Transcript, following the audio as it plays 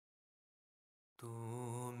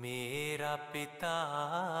मेरा पिता,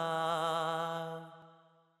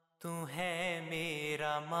 तू है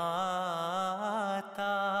मेरा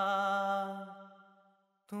माता,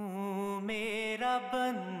 तू मेरा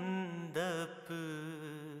बंधप,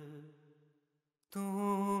 तू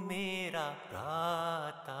मेरा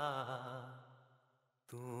भ्राता,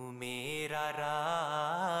 तू मेरा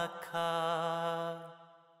राखा,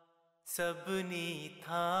 सबनी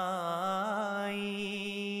थाई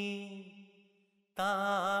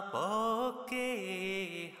तापोके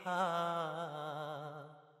हा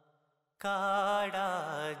काड़ा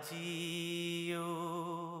जियो,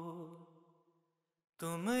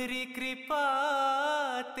 तुमरी कृपा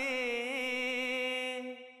ते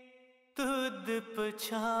तुद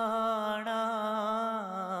पछाना,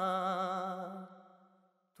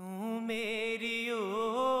 तू मेरी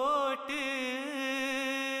ओट,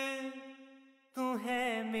 तू है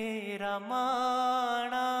मेरा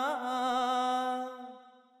माना,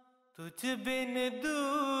 तुझ बिन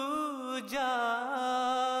दूजा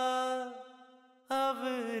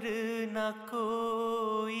अवर न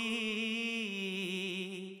कोई,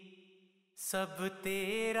 सब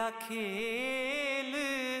तेरा खेल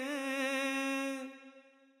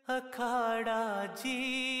अखाड़ा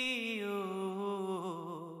जियो।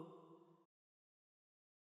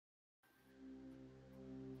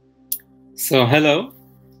 So hello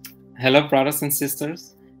brothers and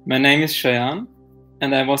sisters, my name is Shayan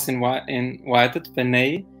and I was invited by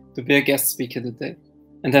Nay to be a guest speaker today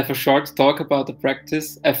and have a short talk about a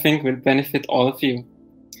practice I think will benefit all of you.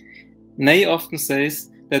 Nay often says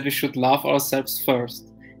that we should love ourselves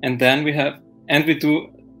first and then we have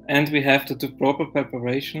to do proper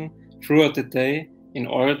preparation throughout the day in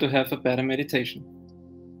order to have a better meditation.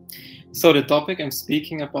 So the topic I'm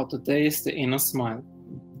speaking about today is the inner smile.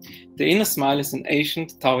 The inner smile is an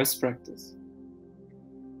ancient Taoist practice.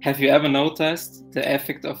 Have you ever noticed the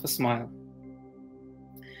effect of a smile?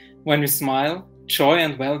 When we smile, joy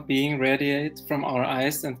and well-being radiate from our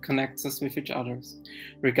eyes and connect us with each other,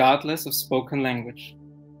 regardless of spoken language.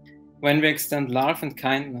 When we extend love and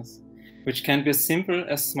kindness, which can be as simple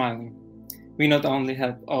as smiling, we not only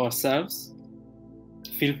help ourselves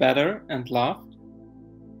feel better and love,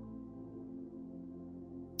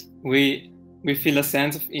 we feel a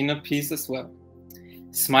sense of inner peace as well.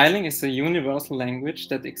 Smiling is a universal language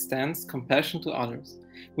that extends compassion to others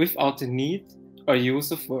without the need or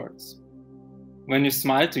use of words. When you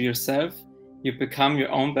smile to yourself, you become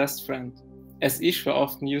your own best friend. As Ishvara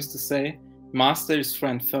often used to say, master is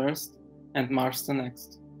friend first and master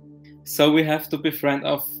next. So we have to befriend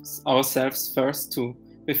ourselves first too,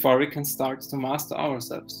 before we can start to master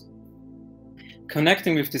ourselves.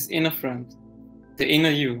 Connecting with this inner friend, the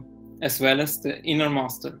inner you, as well as the inner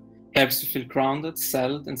master, helps you feel grounded,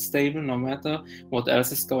 settled, and stable no matter what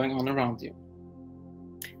else is going on around you.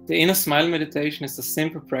 The inner smile meditation is a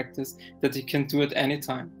simple practice that you can do at any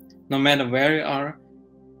time, no matter where you are.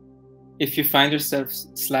 If you find yourself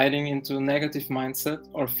sliding into a negative mindset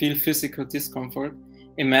or feel physical discomfort,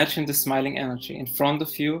 imagine the smiling energy in front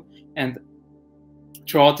of you and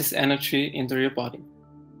draw this energy into your body.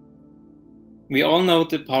 We all know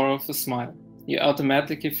the power of a smile. You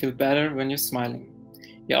automatically feel better when you're smiling.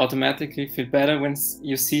 You automatically feel better when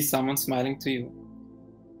you see someone smiling to you.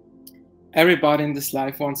 Everybody in this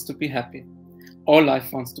life wants to be happy. All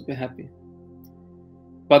life wants to be happy.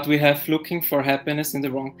 But we have looking for happiness in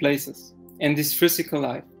the wrong places. In this physical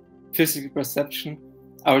life, physical perception,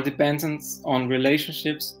 our dependence on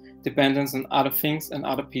relationships, dependence on other things and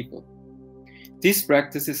other people. This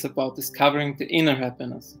practice is about discovering the inner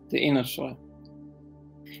happiness, the inner joy.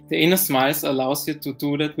 The inner smiles allows you to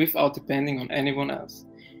do that without depending on anyone else.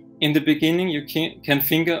 In the beginning, you can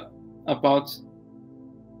think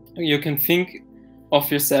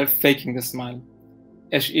of yourself faking the smile.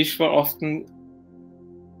 As Ishvara often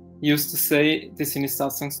used to say this in his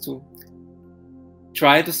satsangs too.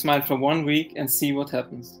 Try to smile for 1 week and see what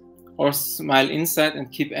happens. Or smile inside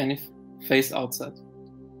and keep any face outside.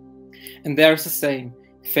 And there's a saying,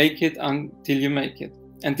 fake it until you make it.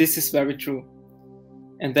 And this is very true.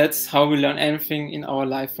 And that's how we learn anything in our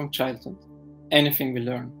life from childhood. Anything we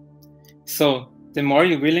learn. So, the more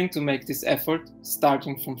you're willing to make this effort,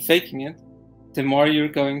 starting from faking it, the more you're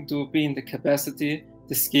going to be in the capacity,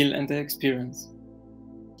 the skill and the experience.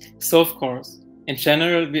 So of course, in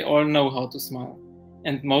general, we all know how to smile.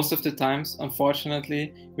 And most of the times,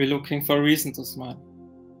 unfortunately, we're looking for a reason to smile.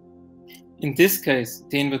 In this case,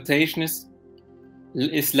 the invitation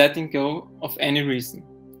is letting go of any reason.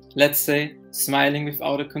 Let's say, smiling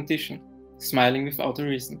without a condition, smiling without a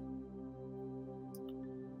reason.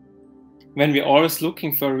 When we're always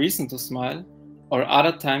looking for a reason to smile, or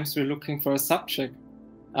other times we're looking for a subject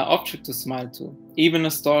an object to smile to, even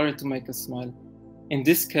a story to make us smile. In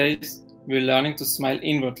this case, we're learning to smile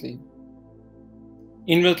inwardly.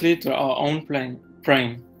 Inwardly to our own brain,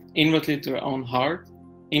 inwardly to our own heart,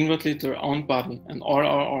 inwardly to our own body and all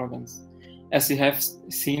our organs, as you have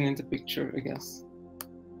seen in the picture, I guess.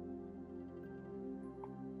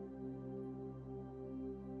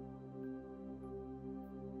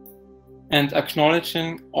 And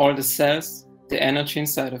acknowledging all the cells, the energy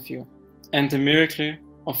inside of you, and the miracle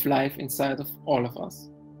of life inside of all of us.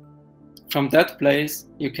 From that place,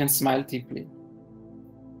 you can smile deeply.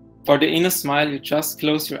 For the inner smile, you just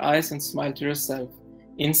close your eyes and smile to yourself,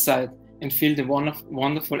 inside, and feel the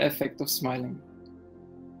wonderful effect of smiling.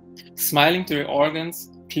 Smiling to your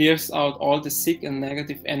organs clears out all the sick and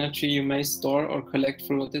negative energy you may store or collect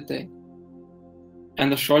throughout the day.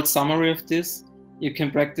 And a short summary of this, you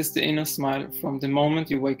can practice the inner smile from the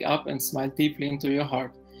moment you wake up and smile deeply into your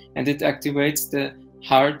heart, and it activates the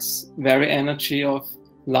heart's very energy of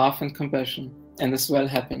love and compassion, and as well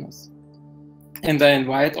happiness. And I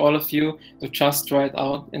invite all of you to just try it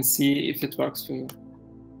out and see if it works for you.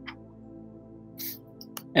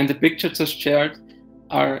 And the picture just shared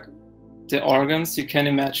are the organs you can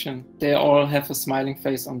imagine. They all have a smiling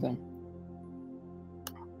face on them.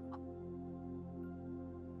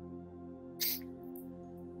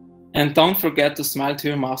 And don't forget to smile to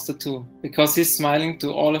your master too, because he's smiling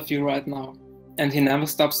to all of you right now, and he never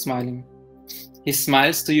stops smiling. He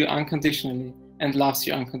smiles to you unconditionally and loves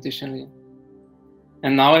you unconditionally.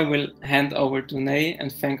 And now I will hand over to Nay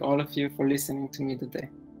and thank all of you for listening to me today.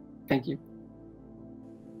 Thank you.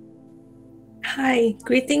 Hi,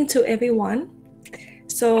 greeting to everyone.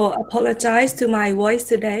 So apologize to my voice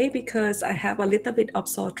today because I have a little bit of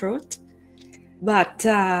sore throat. But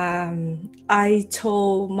I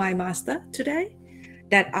told my master today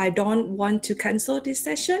that I don't want to cancel this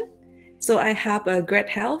session. So I have a great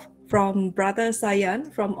help from Brother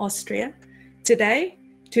Sayan from Austria today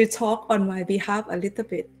to talk on my behalf a little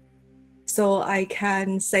bit, so I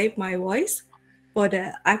can save my voice for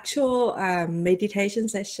the actual meditation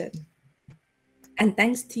session. And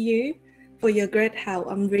thanks to you for your great help.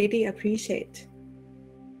 I'm really appreciate.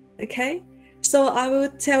 Okay, so I will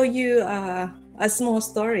tell you a small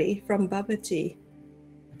story from Babaji,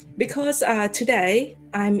 because today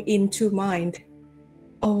I'm in two minds.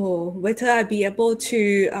 Whether I'll be able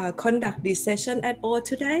to conduct this session at all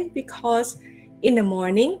today, because in the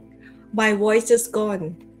morning my voice just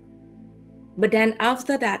gone, but then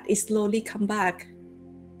after that it slowly come back.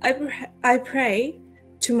 I pray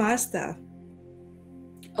to Master,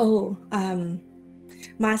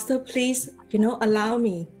 Master, please, allow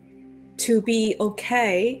me to be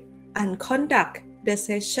okay and conduct the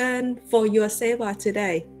session for your seva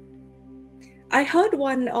today. I heard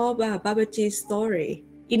one of Babaji's story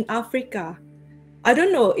in Africa. I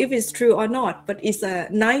don't know if it's true or not, but it's a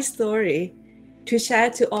nice story to share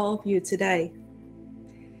to all of you today.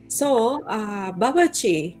 So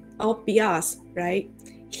Babaji of Bias, right?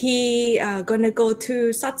 He gonna go to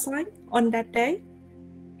Satsang on that day,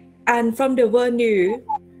 and from the venue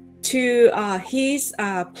to his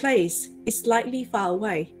place is slightly far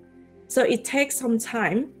away. So it takes some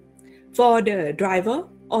time for the driver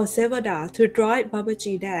or Sevada to drive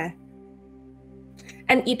Babaji there.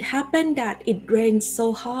 And it happened that it rained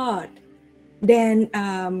so hard. Then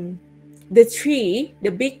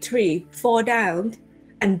the big tree fall down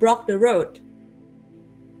and block the road.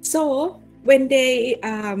 So when they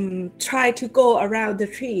try to go around the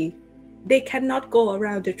tree, they cannot go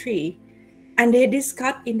around the tree. And they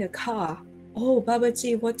discuss in the car,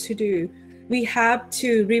 Babaji, what to do? We have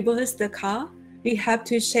to reverse the car. We have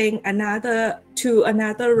to change to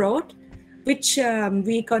another road, which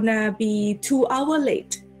we're gonna be 2 hours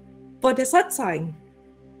late for the satsang.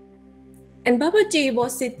 And Babaji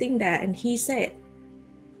was sitting there and he said,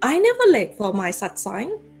 I never late for my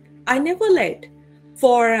satsang. I never late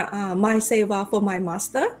for my seva for my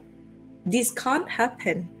master. This can't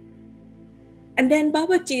happen. And then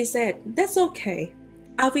Babaji said, that's okay.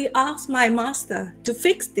 I will ask my master to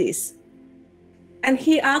fix this. And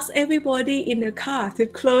he asked everybody in the car to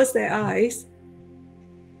close their eyes.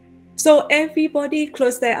 So everybody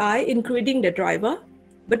closed their eye, including the driver.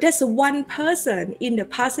 But there's one person in the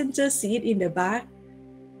passenger seat in the back,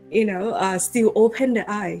 still open the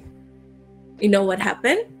eye. You know what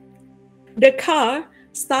happened? The car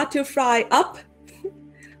start to fly up,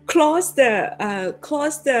 close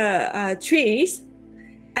the trees,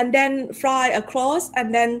 and then fly across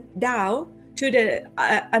and then down to the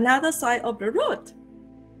another side of the road.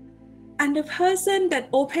 And the person that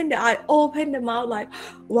opened the eye opened the mouth like,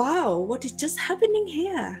 wow, what is just happening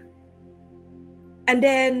here? And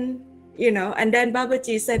then And then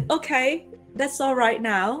Babaji said, okay, that's all right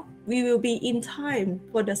now. We will be in time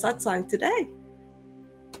for the satsang today.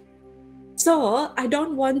 So I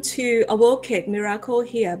don't want to advocate miracle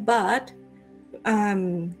here, but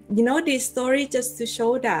this story just to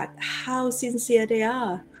show that how sincere they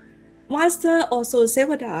are. Master also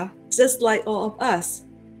Sevada, just like all of us.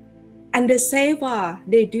 And the seva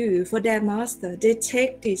they do for their master, they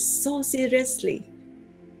take this so seriously.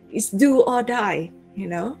 It's do or die,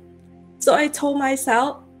 So I told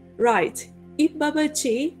myself, right, if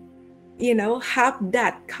Babaji, have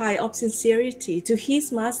that kind of sincerity to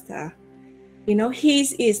his master, he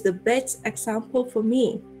is the best example for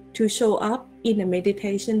me to show up in the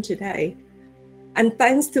meditation today. And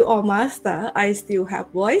thanks to all master, I still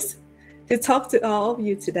have voice to talk to all of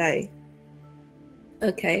you today.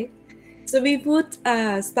 Okay, so we would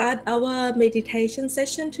start our meditation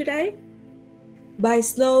session today by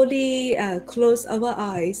slowly close our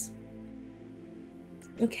eyes.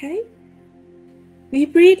 Okay, we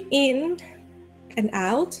breathe in and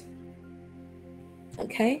out.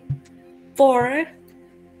 Okay, for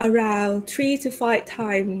around 3 to 5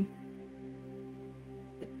 times.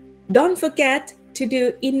 Don't forget to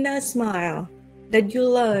do inner smile that you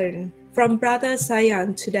learned from Brother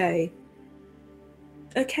Sayan today.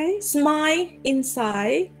 Okay, smile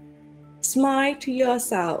inside, smile to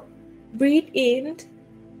yourself. Breathe in,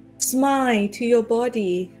 smile to your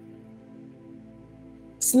body,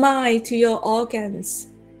 smile to your organs.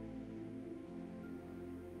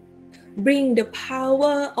 Bring the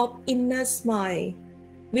power of inner smile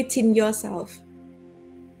within yourself.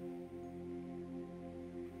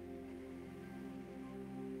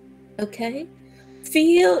 Okay,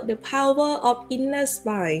 feel the power of inner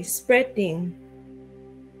smile spreading.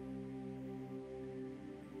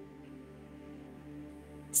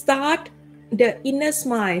 Start the inner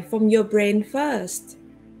smile from your brain first.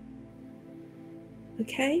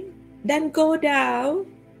 Okay, then go down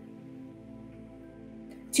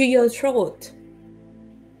to your throat.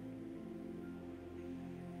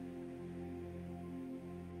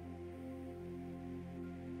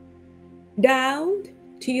 Down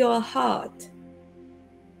to your heart.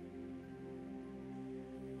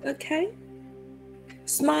 Okay,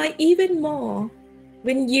 smile even more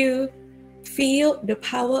when you feel the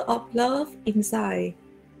power of love inside.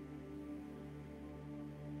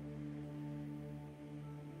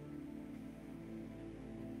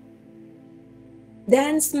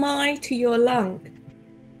 Then smile to your lung.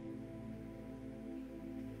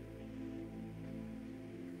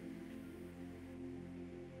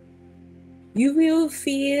 You will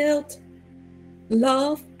feel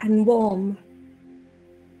love and warmth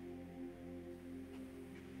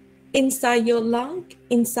inside your lung,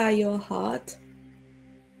 inside your heart.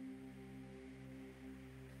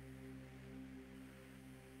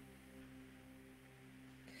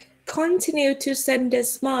 Continue to send the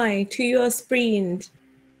smile to your spleen,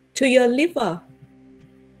 to your liver.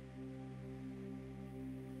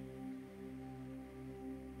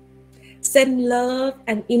 Send love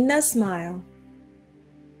and inner smile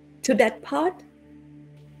to that part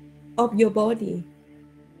of your body.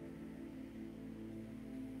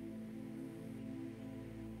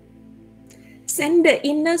 Send the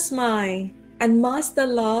inner smile and master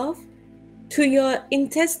love to your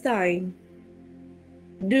intestine,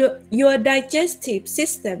 your digestive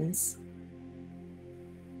systems.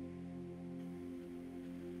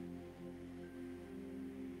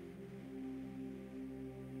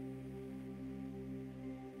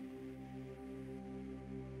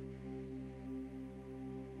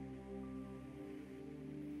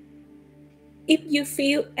 If you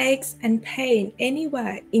feel aches and pain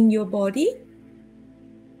anywhere in your body,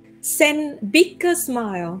 send bigger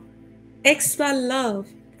smile, extra love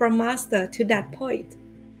from Master to that point.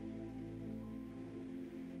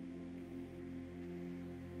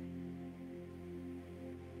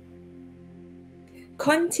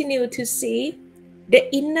 Continue to see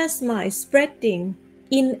the inner smile spreading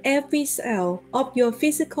in every cell of your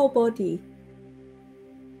physical body.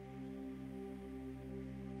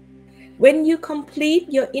 When you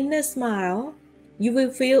complete your inner smile, you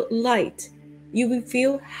will feel light, you will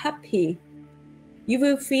feel happy, you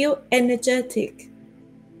will feel energetic.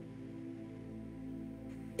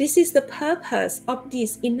 This is the purpose of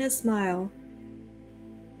this inner smile.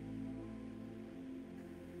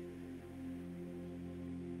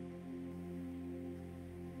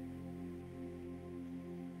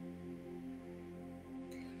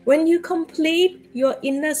 When you complete your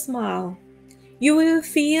inner smile, you will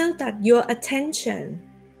feel that your attention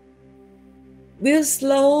will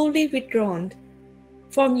slowly withdraw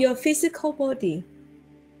from your physical body.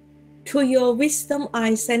 to your wisdom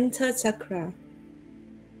eye center chakra.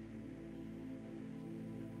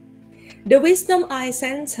 The wisdom eye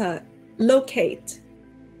center locates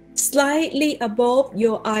slightly above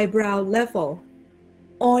your eyebrow level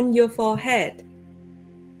on your forehead.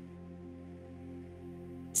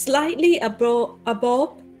 Slightly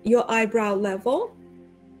above your eyebrow level.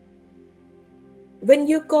 When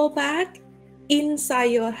you go back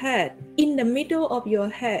inside your head, in the middle of your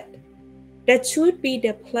head, that should be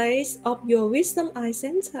the place of your wisdom eye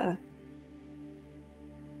center.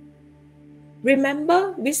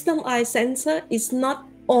 Remember, wisdom eye center is not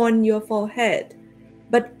on your forehead,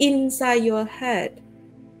 but inside your head,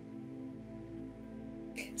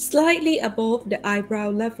 slightly above the eyebrow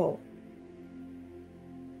level.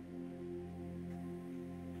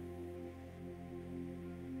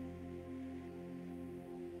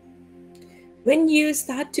 When you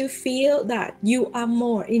start to feel that you are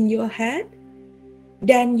more in your head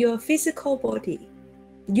than your physical body,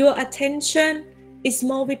 your attention is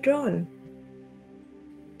more withdrawn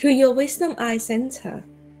to your wisdom eye center.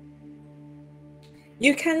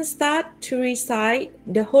 You can start to recite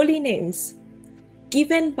the holy names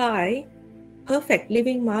given by perfect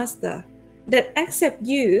living master that accept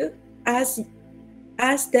you as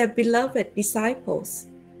their beloved disciples.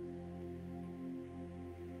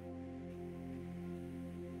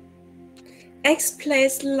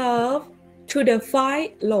 Express love to the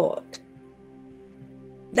five Lord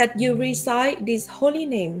that you recite these holy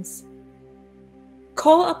names.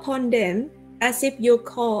 Call upon them as if you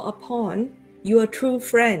call upon your true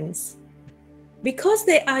friends, because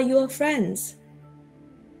they are your friends.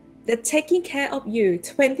 They're taking care of you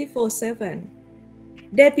 24/7.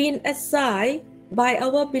 They've been assigned by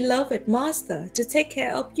our beloved master to take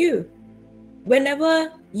care of you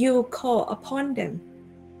whenever you call upon them.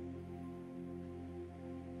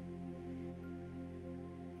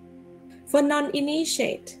 For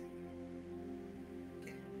non-initiate,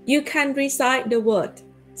 you can recite the word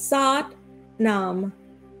Sat Nam.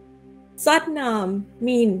 Sat Nam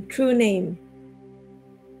means true name.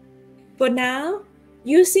 For now,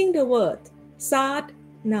 using the word Sat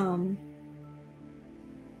Nam.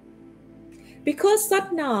 Because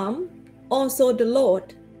Sat Nam, also the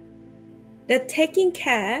Lord, that taking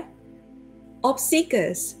care of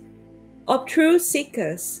seekers, of true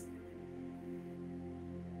seekers.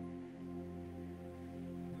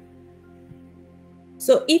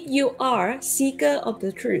 So if you are seeker of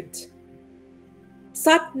the truth,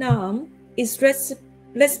 Sat Nam is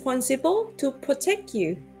responsible to protect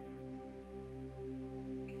you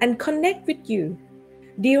and connect with you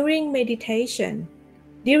during meditation,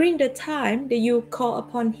 during the time that you call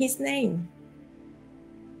upon his name.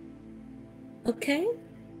 Okay?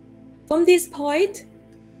 From this point,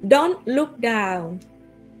 don't look down.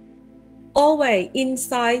 Always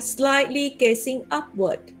inside, slightly gazing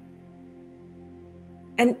upward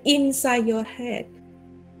and inside your head.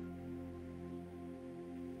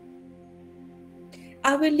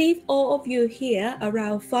 I will leave all of you here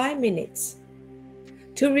around 5 minutes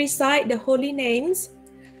to recite the holy names.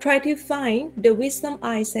 Try to find the wisdom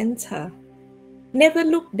eye center. Never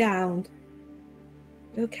look down.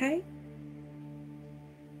 Okay?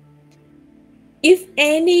 If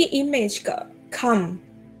any image come,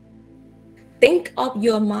 think of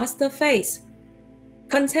your master face.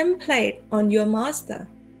 Contemplate on your master.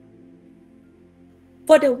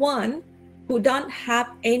 For the one who don't have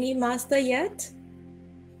any master yet,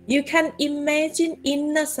 you can imagine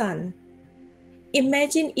inner sun.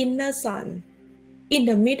 Imagine inner sun in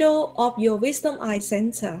the middle of your wisdom eye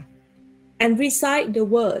center and recite the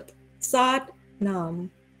word Sat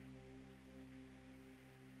Nam.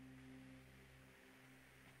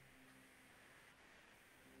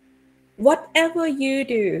 Whatever you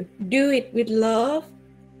do, do it with love.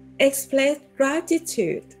 Express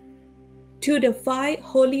gratitude to the five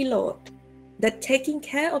holy Lord that taking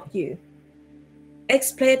care of you.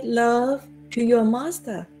 Express love to your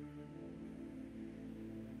master.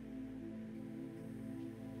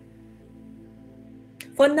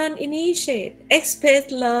 For non-initiate,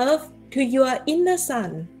 express love to your inner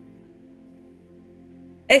sun.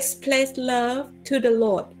 Express love to the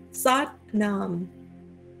Lord, Sat Nam.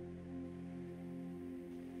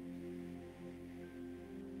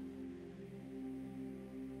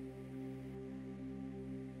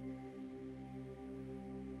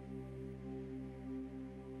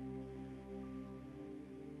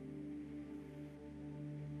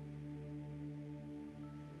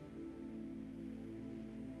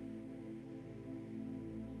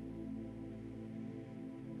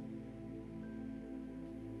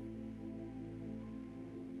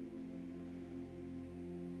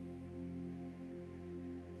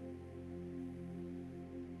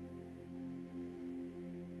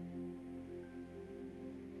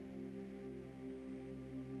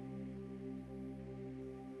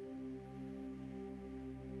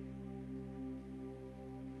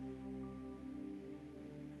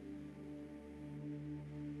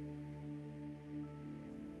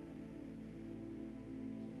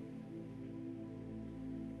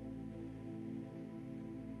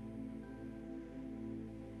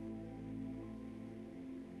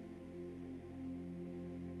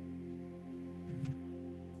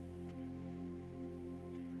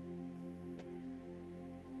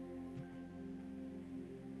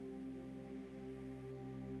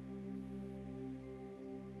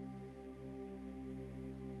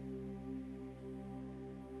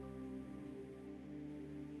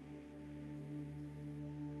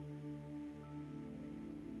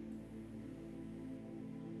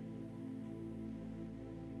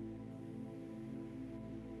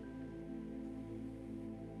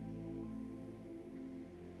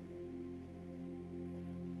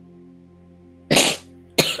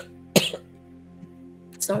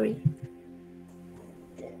 Sorry.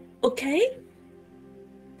 Okay.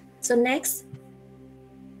 So next,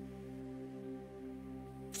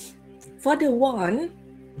 for the one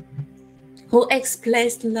who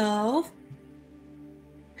express love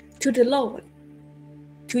to the Lord,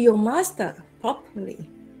 to your master properly,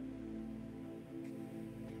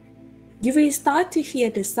 you will start to hear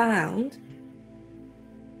the sound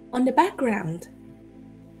on the background.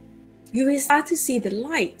 You will start to see the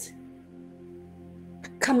light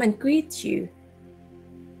come and greet you.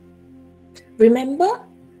 Remember,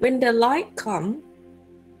 when the light comes,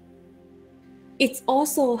 it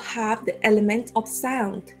also have the element of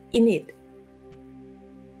sound in it.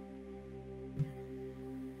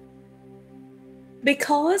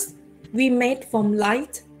 Because we made from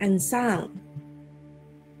light and sound.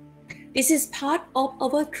 This is part of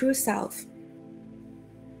our true self.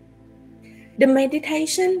 The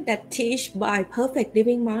meditation that teach by Perfect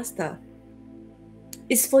Living Master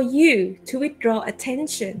is for you to withdraw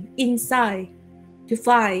attention inside to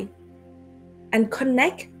find and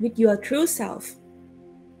connect with your true self.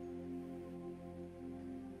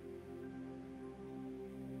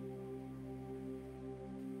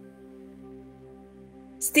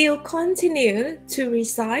 Still continue to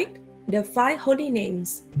recite the 5 holy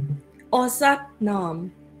names or Sat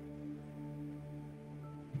Nam.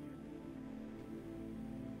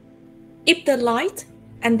 If the light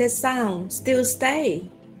and the sound still stay,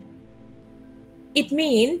 it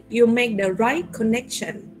means you make the right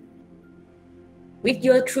connection with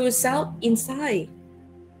your true self inside.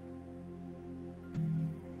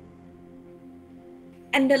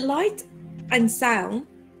 And the light and sound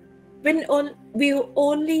will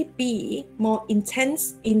only be more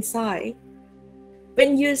intense inside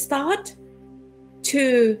when you start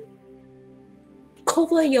to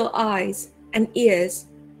cover your eyes and ears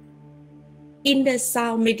in the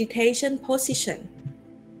sound meditation position.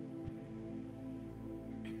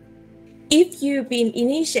 If you've been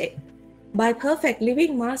initiated by Perfect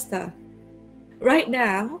Living Master, right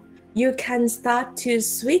now you can start to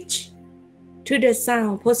switch to the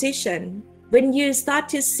sound position. When you start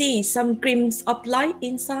to see some glimpse of light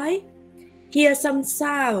inside, hear some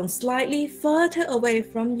sound slightly further away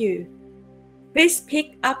from you, please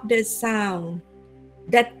pick up the sound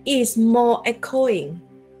that is more echoing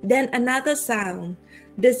than another sound,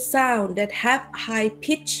 the sound that have high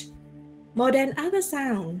pitch more than other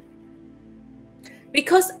sound.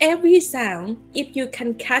 Because every sound, if you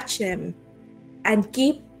can catch them and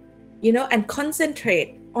keep, and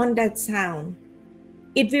concentrate on that sound,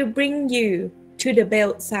 it will bring you to the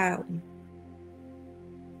bell sound.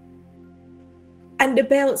 And the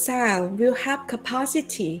bell sound will have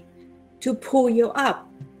capacity to pull you up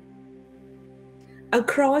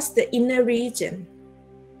across the inner region.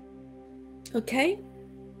 Okay?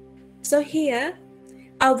 So here,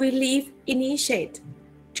 I will leave initiate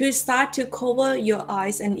to start to cover your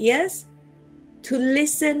eyes and ears to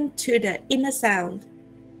listen to the inner sound.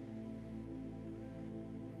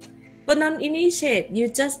 For non-initiate, you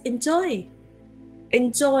just enjoy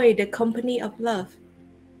the company of love.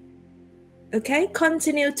 Okay,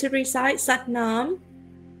 continue to recite Sat Nam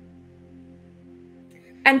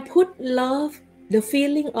and put love, the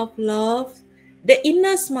feeling of love, the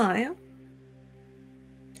inner smile.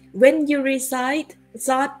 When you recite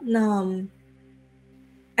Sat Nam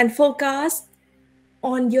and focus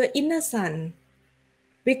on your inner sun,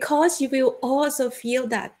 because you will also feel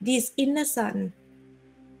that this inner sun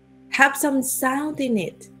have some sound in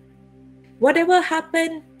it. Whatever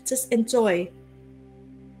happens, just enjoy.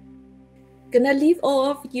 Gonna leave all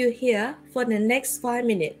of you here for the next 5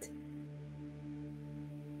 minutes.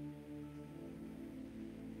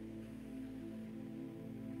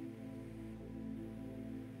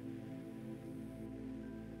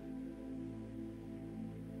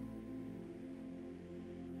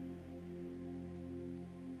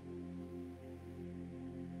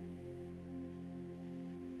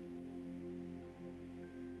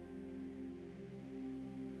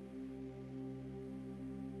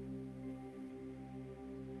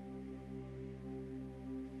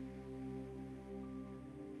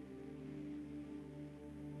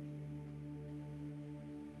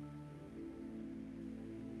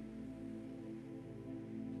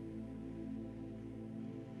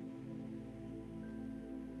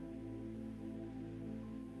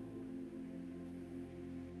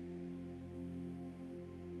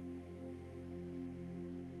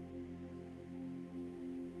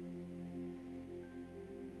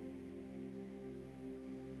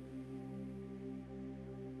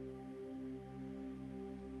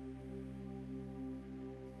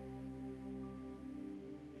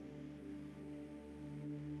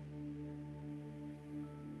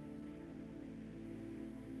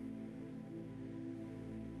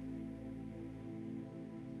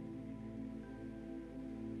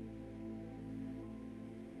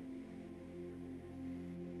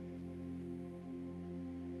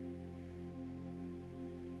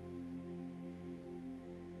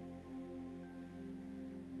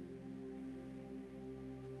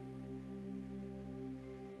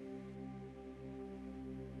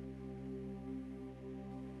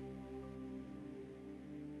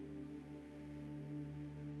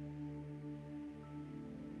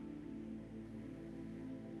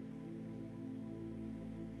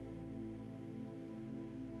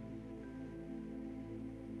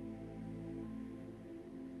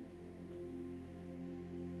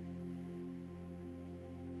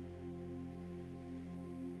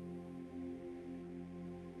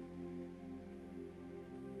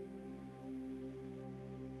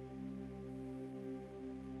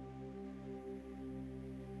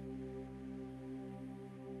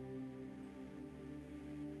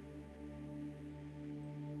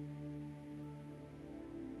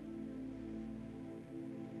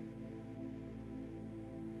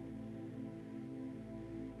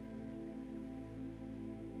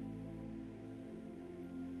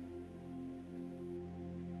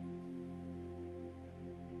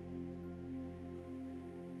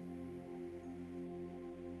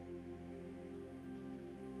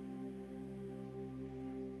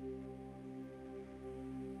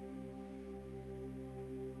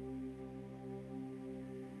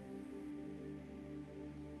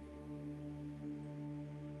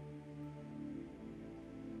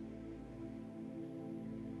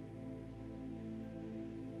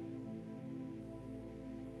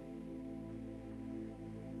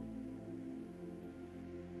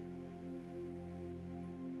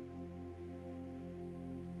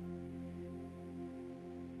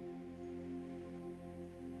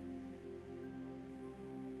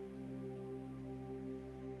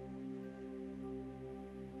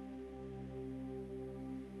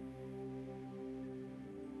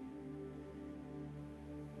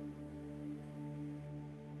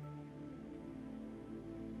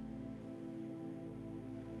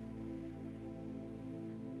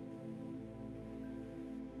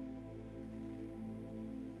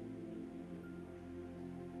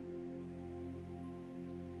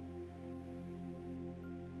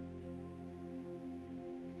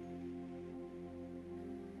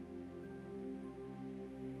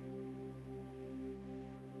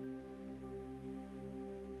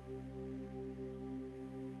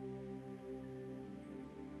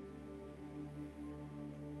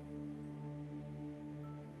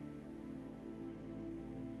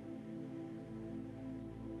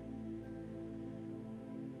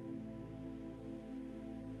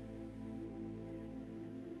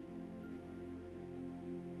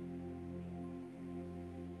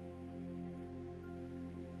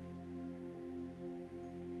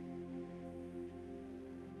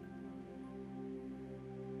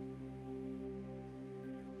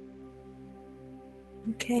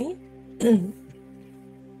 Okay.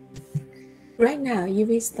 Right now, you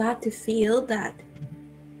will start to feel that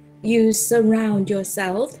you surround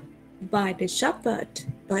yourself by the Shabd,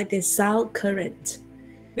 by the sound current,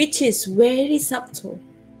 which is very subtle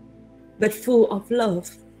but full of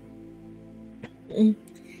love.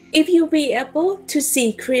 If you be able to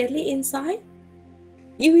see clearly inside,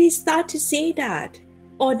 you will start to see that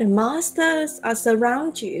all the masters are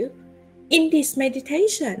surround you in this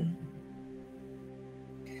meditation.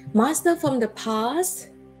 Master from the past,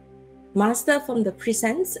 master from the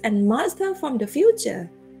present, and master from the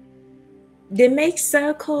future. They make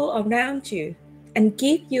circle around you and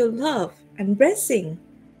give you love and blessing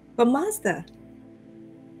from master.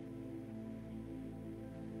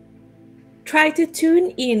 Try to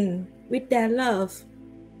tune in with their love,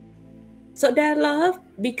 so their love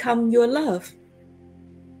become your love.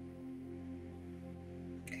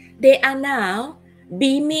 They are now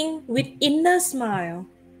beaming with inner smile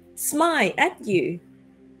at you.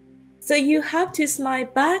 So you have to smile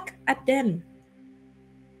back at them.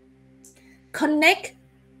 Connect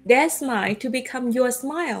their smile to become your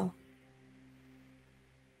smile.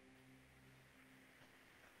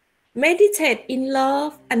 Meditate in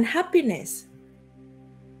love and happiness.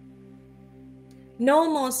 No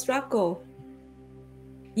more struggle.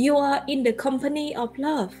 You are in the company of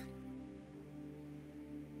love.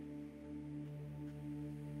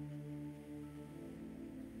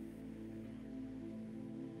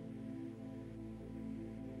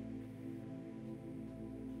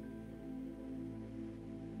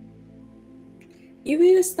 You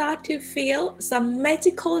will start to feel some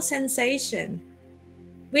magical sensation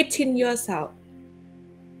within yourself.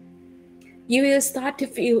 You will start to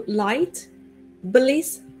feel light,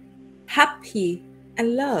 bliss, happy,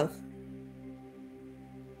 and love.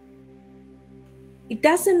 It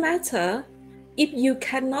doesn't matter if you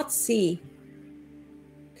cannot see.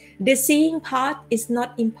 The seeing part is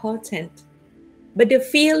not important, but the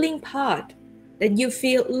feeling part, that you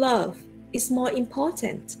feel love, is more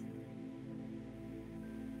important.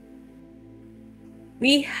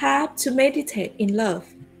 We have to meditate in love.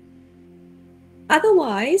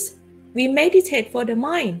 Otherwise, we meditate for the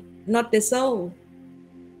mind, not the soul.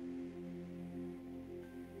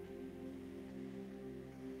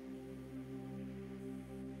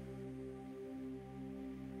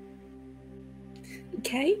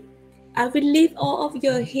 Okay, I will leave all of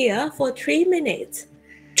you here for 3 minutes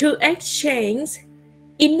to exchange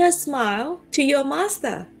inner smile to your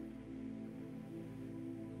master.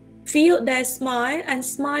 Feel their smile and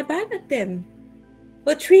smile back at them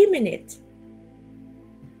for 3 minutes.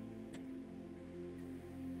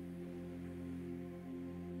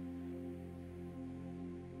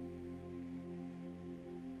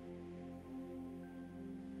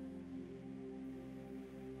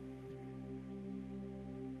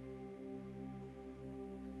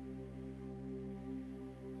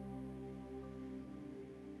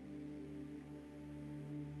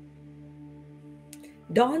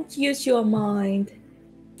 Don't use your mind.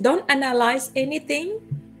 Don't analyze anything.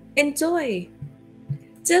 Enjoy.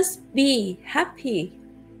 Just be happy.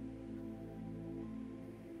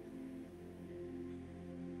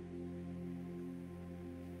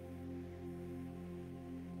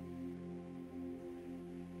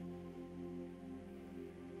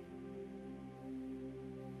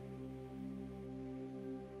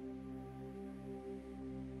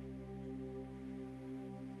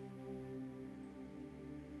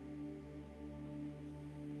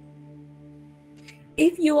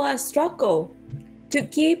 If you are struggle to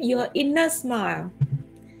keep your inner smile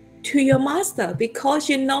to your master because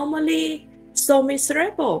you normally so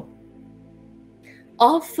miserable,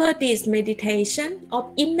 offer this meditation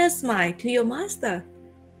of inner smile to your master.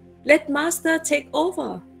 Let master take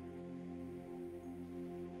over.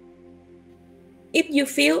 If you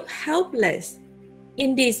feel helpless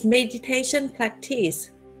in this meditation practice,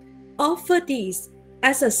 offer this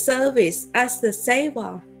as a service, as the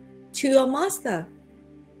seva to your master.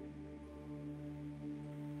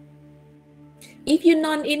 If you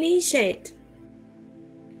non-initiate,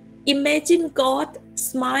 imagine God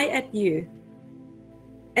smile at you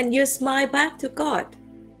and you smile back to God.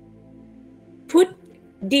 Put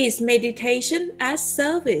this meditation as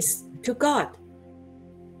service to God.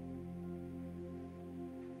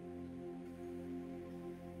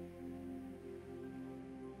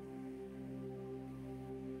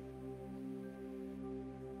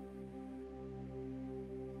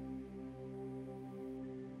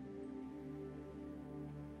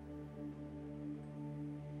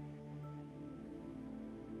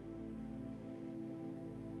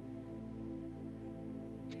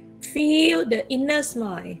 Feel the inner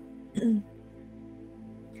smile.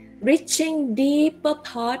 reaching deeper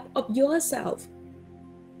part of yourself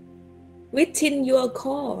within your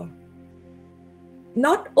core.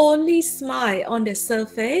 Not only smile on the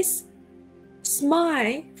surface,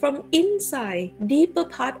 smile from inside, deeper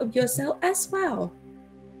part of yourself as well.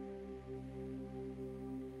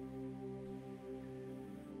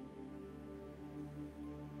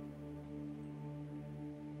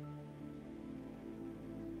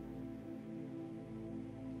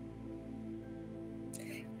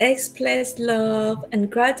 Express love and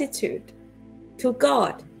gratitude to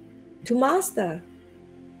God, to Master,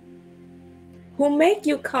 who make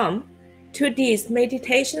you come to this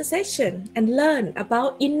meditation session and learn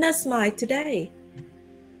about inner smile today.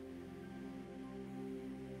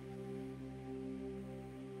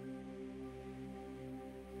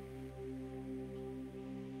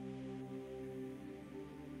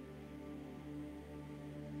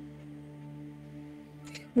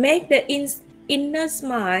 Make the inner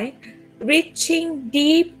smile reaching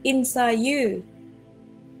deep inside you.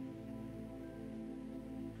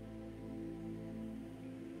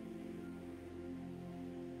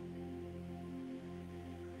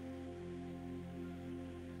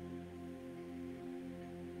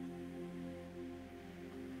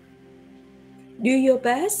 Do your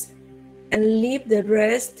best and leave the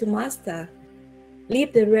rest to Master.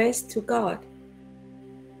 Leave the rest to God.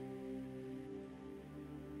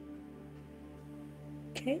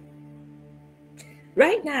 Okay.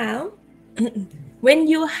 Right now, when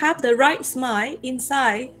you have the right smile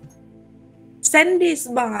inside, send this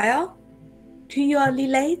smile to your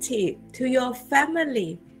relative, to your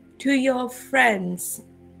family, to your friends,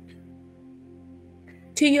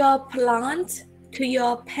 to your plant, to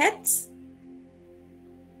your pets,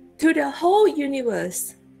 to the whole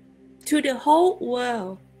universe, to the whole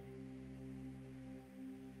world.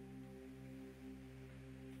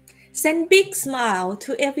 Send big smile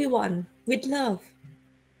to everyone with love.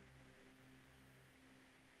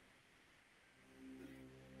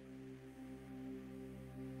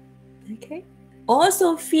 Okay.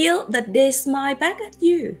 Also feel that they smile back at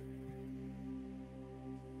you.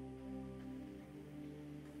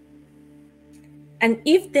 And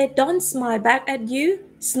if they don't smile back at you,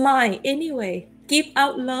 smile anyway. Give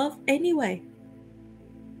out love anyway.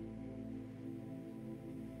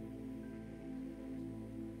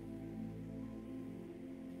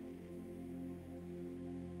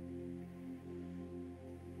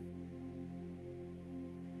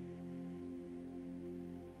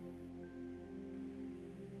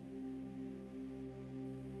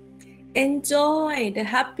 Enjoy the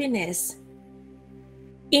happiness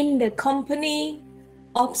in the company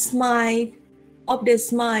of the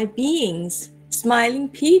smile beings, smiling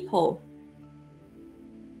people.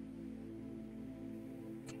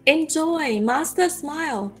 Enjoy Master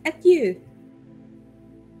smile at you.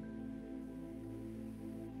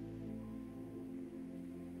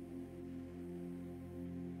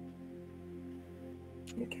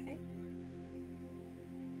 Okay.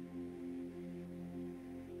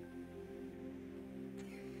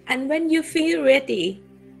 And when you feel ready,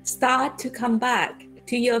 start to come back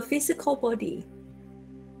to your physical body.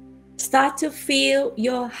 Start to feel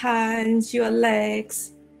your hands, your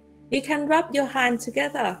legs. You can rub your hands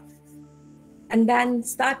together and then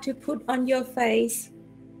start to put on your face,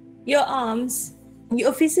 your arms,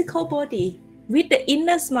 your physical body with the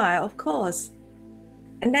inner smile, of course.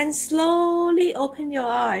 And then slowly open your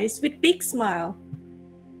eyes with big smile.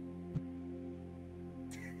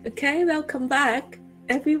 Okay, welcome back,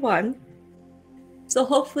 everyone. So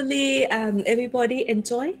hopefully everybody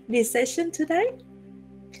enjoyed this session today.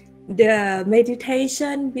 The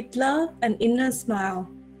meditation with love and inner smile.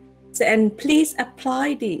 So, and please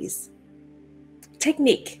apply this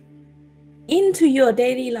technique into your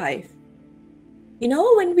daily life. You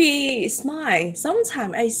know, when we smile,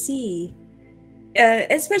 sometimes I see,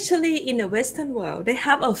 especially in the Western world, they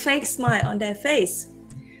have a fake smile on their face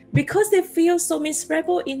because they feel so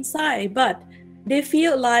miserable inside, but they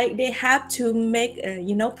feel like they have to make,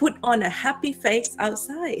 put on a happy face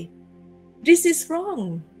outside. This is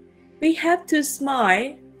wrong. We have to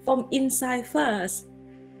smile from inside first,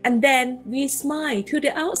 and then we smile to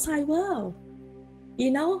the outside world. You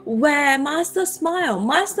know, where Master smile,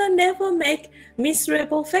 Master never make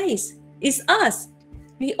miserable face. It's us.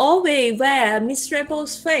 We always wear miserable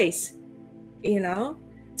face, you know.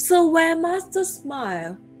 So where Master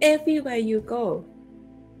smile, everywhere you go.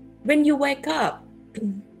 When you wake up,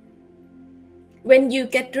 when you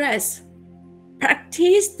get dressed,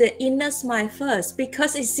 practice the inner smile first,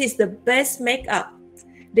 because it is the best makeup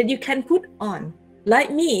that you can put on.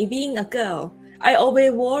 Like me, being a girl, I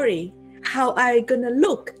always worry how I gonna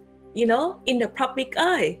look in the public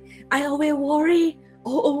eye. I always worry,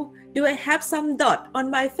 oh, do I have some dot on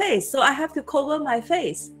my face? So I have to cover my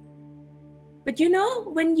face. But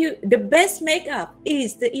when the best makeup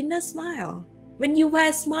is the inner smile. When you wear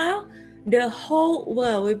a smile, the whole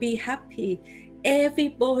world will be happy.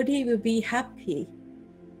 Everybody will be happy.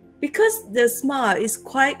 Because the smile is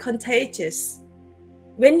quite contagious.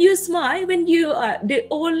 When you smile, when you are the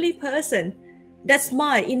only person that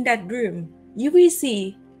smiles in that room, you will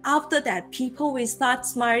see after that people will start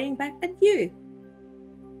smiling back at you.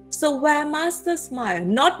 So wear master smile,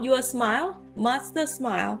 not your smile, master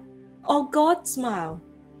smile, or God smile,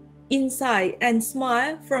 inside, and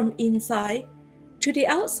smile from inside to the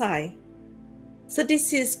outside. So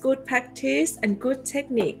this is good practice and good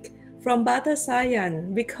technique from Brother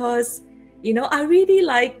Sayan, because I really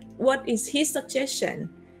like what is his suggestion,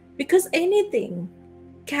 because anything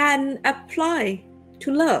can apply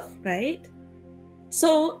to love, right?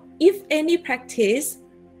 So if any practice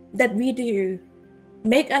that we do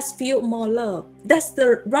make us feel more love, that's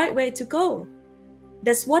the right way to go.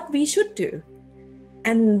 That's what we should do.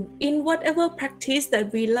 And in whatever practice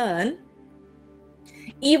that we learn,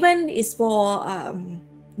 even is for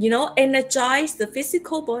energize the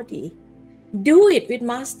physical body, do it with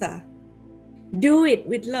master, do it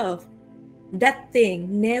with love. That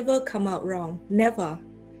thing never come out wrong, never.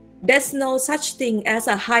 There's no such thing as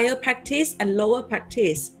a higher practice and lower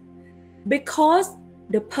practice, because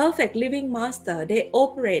the perfect living master, they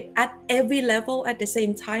operate at every level at the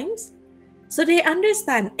same times. So they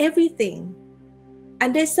understand everything.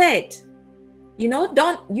 And they said, you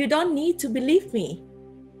don't need to believe me.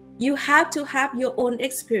 You have to have your own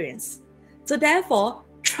experience. So therefore,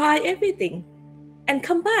 try everything and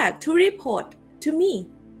come back to report to me.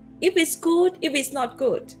 If it's good, if it's not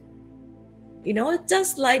good.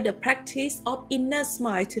 Just like the practice of inner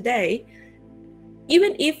smile today,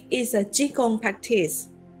 even if it's a Qigong practice,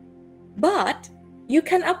 but you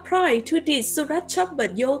can apply to this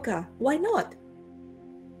Shabd yoga. Why not?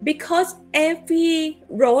 Because every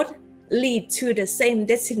road leads to the same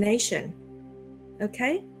destination.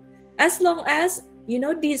 Okay? As long as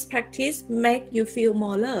this practice make you feel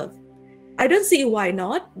more love, I don't see why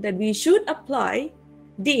not that we should apply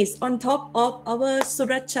this on top of our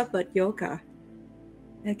Shabd yoga.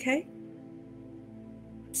 Okay?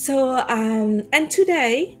 So and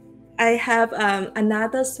today I have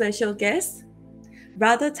another special guest,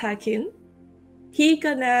 Brother Takin. He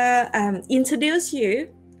gonna introduce you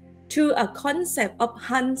to a concept of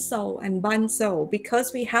Han soul and Ban soul,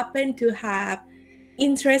 because we happen to have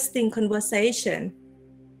interesting conversation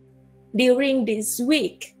during this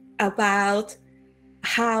week about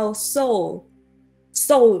how soul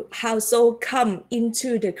come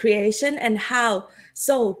into the creation, and how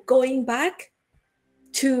soul going back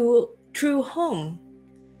to true home.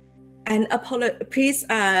 And please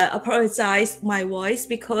apologize my voice,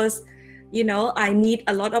 because I need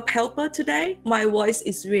a lot of helper today. My voice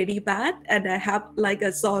is really bad and I have like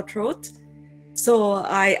a sore throat. So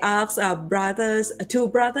I asked two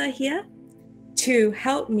brothers here to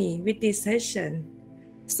help me with this session.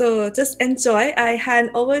 So just enjoy. I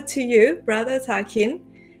hand over to you, Brother Takin.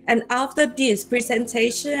 And after this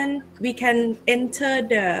presentation, we can enter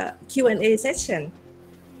the Q&A session.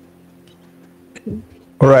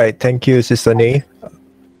 All right, thank you, Sister Nee.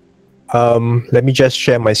 Let me just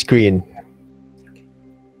share my screen.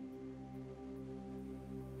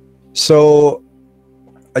 So,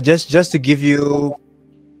 just to give you,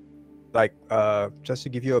 just to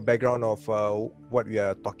give you a background of what we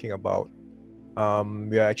are talking about.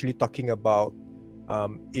 We are actually talking about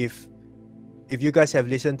if you guys have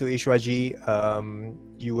listened to Ishwaji,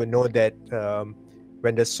 you will know that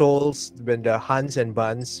when the Hans and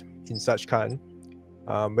Bans in Sachkhand,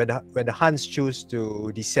 when the Hans choose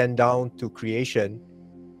to descend down to creation,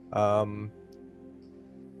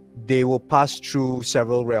 they will pass through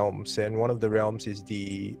several realms, and one of the realms is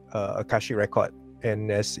the Akashic record.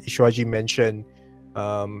 And as Ishwaji mentioned,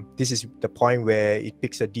 this is the point where it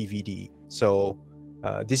picks a DVD. So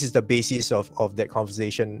this is the basis of that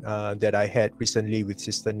conversation that I had recently with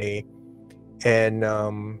Sister Nee. And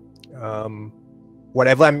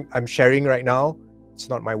whatever I'm sharing right now, it's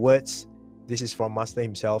not my words. This is from Master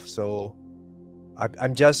himself. So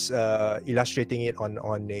I'm just illustrating it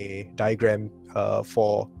on a diagram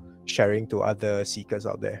for sharing to other seekers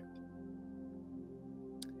out there.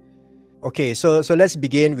 Okay, so let's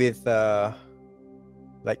begin with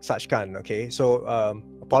Sachkhand. Okay, so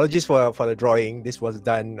apologies for the drawing. This was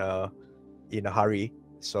done in a hurry,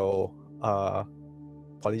 so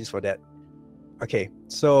apologies for that. Okay,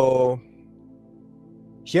 so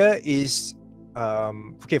here is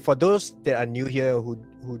okay, for those that are new here who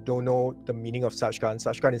who don't know the meaning of Sachkhand,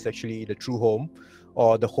 Sachkhand is actually the true home,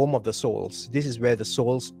 or the home of the souls. This is where the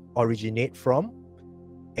souls originate from,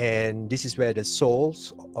 and this is where the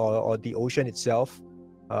souls or the ocean itself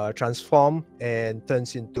transform and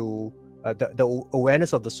turns into the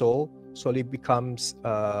awareness of the soul slowly becomes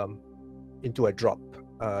into a drop,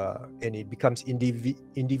 and it becomes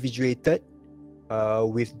individuated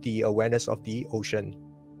with the awareness of the ocean.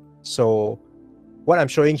 So what I'm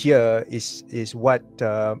showing here is what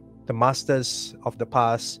the masters of the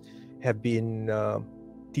past have been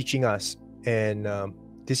teaching us, and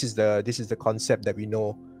this is the concept that we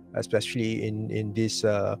know, especially in these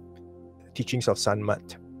teachings of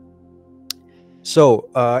Sanmat. So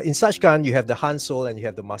in Sachkhand, you have the Han soul and you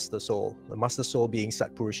have the master soul. The master soul being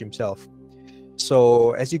Satpurush himself.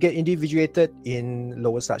 So as you get individuated in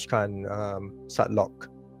lower Sachkhand, Satlok,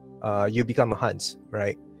 you become a Hans,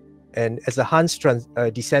 right? And as the Hans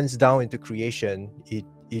descends down into creation,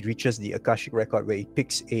 it reaches the Akashic record where it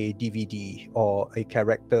picks a DVD or a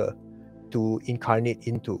character to incarnate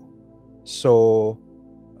into. So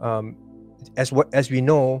as we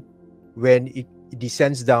know, when it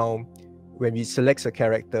descends down, when it selects a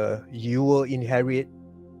character, you will inherit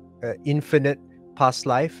infinite past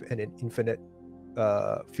life and an infinite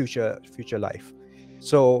future life.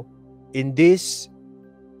 So in this,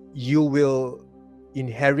 you will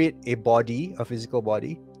inherit a body, a physical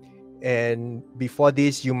body, and before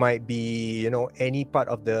this you might be, any part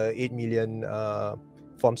of the 8 million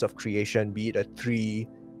forms of creation, be it a tree,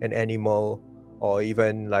 an animal, or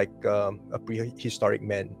even like a prehistoric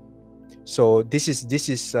man. So this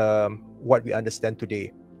is what we understand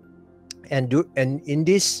today, and in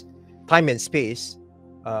this time and space,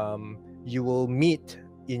 you will meet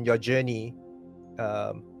in your journey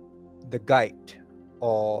the guide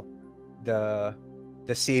or the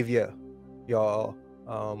savior, your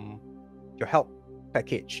help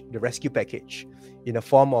package, the rescue package, in the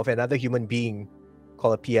form of another human being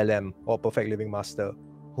called a PLM, or Perfect Living Master,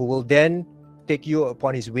 who will then take you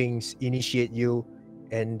upon his wings, initiate you,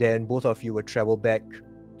 and then both of you will travel back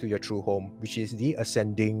to your true home, which is the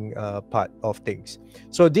ascending part of things.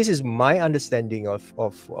 So this is my understanding of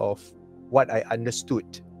what I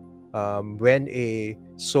understood when a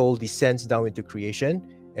soul descends down into creation,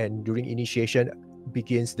 and during initiation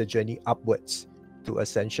begins the journey upwards to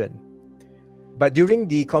ascension. But during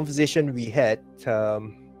the conversation we had,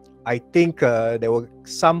 I think there were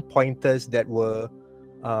some pointers that were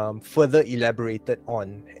further elaborated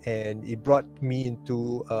on, and it brought me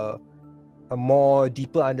into a more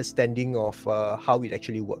deeper understanding of how it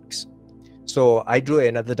actually works. So I drew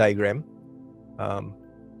another diagram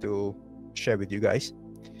to share with you guys.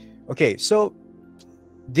 Okay, so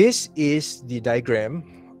this is the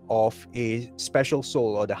diagram of a special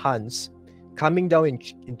soul, or the Hans, coming down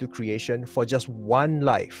into creation for just one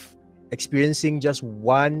life, experiencing just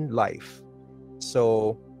one life.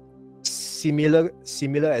 So similar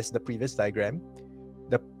as the previous diagram,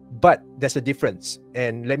 but there's a difference,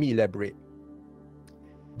 and let me elaborate.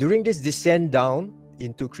 During this descent down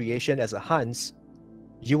into creation as a Hans,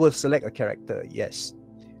 you will select a character, yes,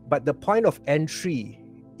 but the point of entry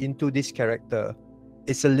into this character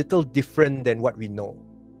is a little different than what we know.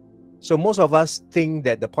 So most of us think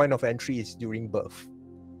that the point of entry is during birth,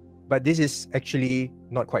 but this is actually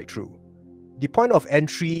not quite true. The point of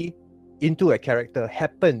entry into a character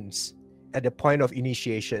happens at the point of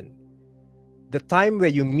initiation, the time where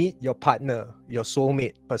you meet your partner, your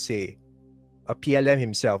soulmate per se, a PLM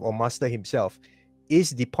himself or master himself, is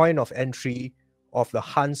the point of entry of the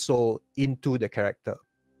Han soul into the character.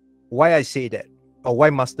 Why I say that, or why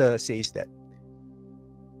master says that?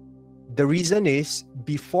 The reason is,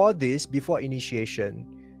 before initiation,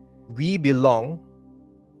 we belong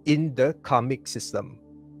in the karmic system.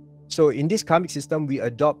 So in this karmic system, we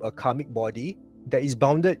adopt a karmic body that is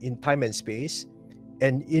bounded in time and space,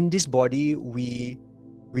 and in this body, we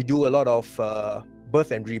do a lot of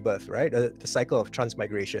birth and rebirth, right? The cycle of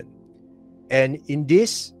transmigration. And in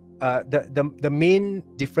this, the main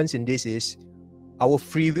difference in this is our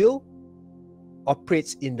free will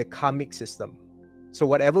operates in the karmic system. So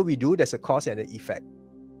whatever we do, there's a cause and an effect.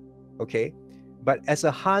 Okay, but as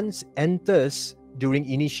a Hans enters during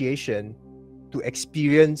initiation to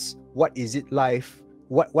experience what is it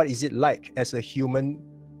like as a human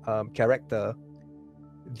character,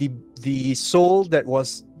 the soul that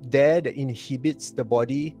was there that inhibits the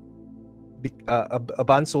body,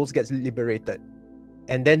 Aban souls gets liberated,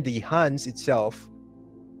 and then the Hans itself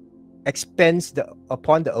expands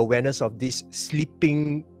upon the awareness of this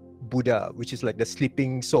sleeping Buddha, which is like the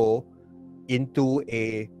sleeping soul, into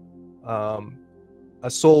a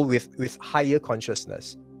soul with higher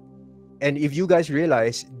consciousness. And if you guys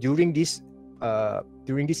realize during this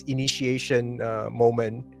initiation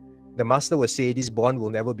moment, the master will say this bond will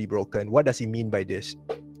never be broken. What does he mean by this?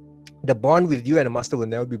 The bond with you and the master will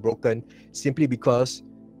never be broken simply because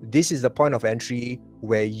this is the point of entry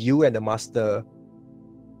where you and the master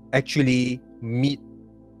actually meet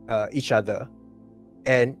each other.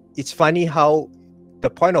 And it's funny how the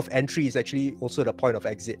point of entry is actually also the point of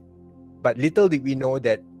exit. But little did we know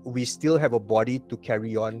that we still have a body to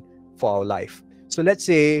carry on for our life. So let's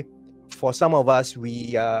say for some of us,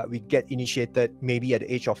 we get initiated maybe at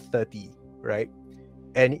the age of 30, right?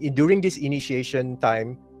 And during this initiation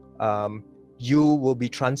time, you will be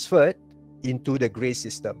transferred into the grace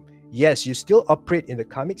system. Yes, you still operate in the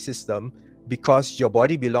karmic system because your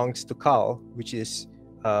body belongs to Kal, which is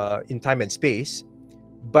in time and space,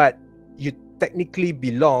 but you technically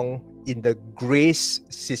belong in the grace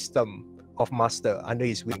system of master under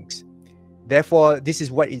his wings. Therefore, this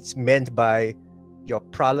is what it's meant by your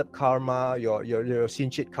pralab karma, your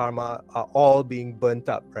sinchit karma are all being burnt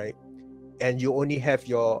up, right? And you only have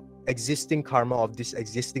your existing karma of this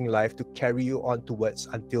existing life to carry you on towards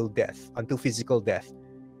until death, until physical death.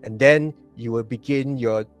 And then you will begin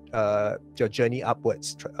your journey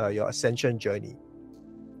upwards, your ascension journey,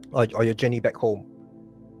 or your journey back home.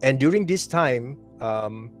 And during this time,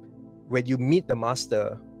 when you meet the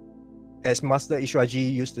master, as Master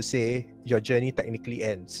Ishwaji used to say, your journey technically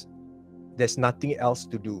ends. There's nothing else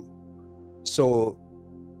to do. So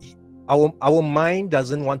our mind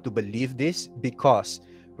doesn't want to believe this, because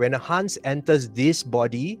when a Hans enters this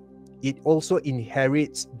body, it also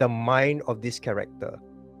inherits the mind of this character,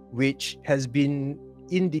 which has been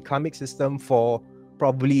in the karmic system for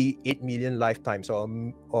probably 8 million lifetimes or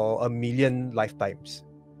a million lifetimes.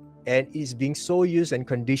 And it's being so used and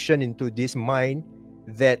conditioned into this mind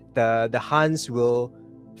that the Hans will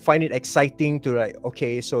find it exciting to, like,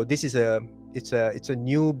 okay, so this is a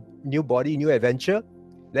new body, new adventure.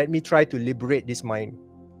 Let me try to liberate this mind.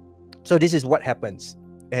 So this is what happens,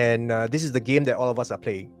 and this is the game that all of us are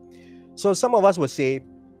playing. So some of us will say,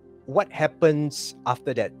 what happens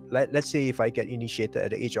after that? Let's say if I get initiated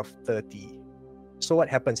at the age of 30, so what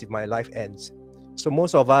happens if my life ends? So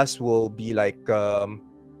most of us will be like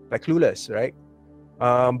clueless, right?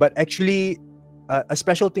 But actually, a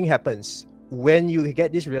special thing happens when you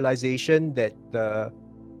get this realization that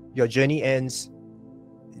your journey ends.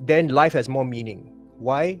 Then life has more meaning.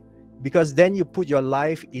 Why? Because then you put your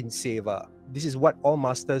life in seva. This is what all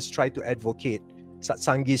masters try to advocate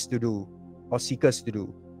satsangis to do, or seekers to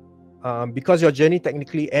do. Because your journey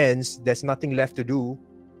technically ends, there's nothing left to do.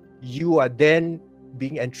 You are then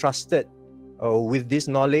being entrusted with this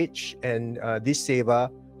knowledge and this seva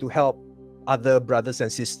to help other brothers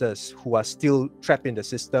and sisters who are still trapped in the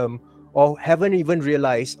system, or haven't even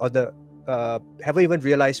realized,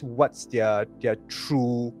 what's their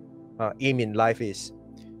true aim in life is.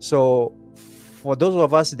 So for those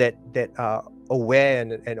of us that are aware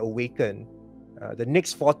and awakened, the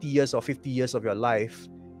next 40 years or 50 years of your life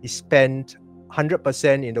is spent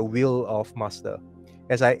 100% in the will of master.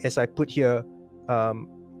 As I put here,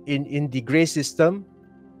 in the grace system,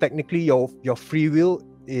 technically your free will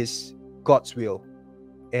is God's will,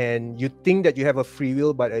 and you think that you have a free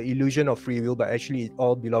will, but an illusion of free will, but actually it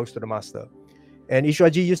all belongs to the master. And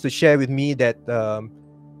Ishwaji used to share with me that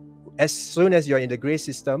as soon as you're in the grace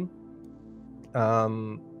system,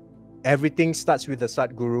 everything starts with the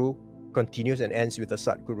Satguru, continues and ends with the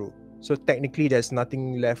Satguru. So technically there's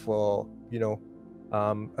nothing left for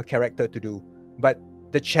a character to do. But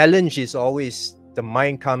the challenge is always the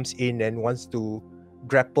mind comes in and wants to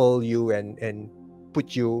grapple you and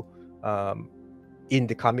put you in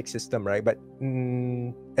the karmic system, right? But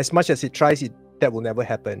as much as it tries, that will never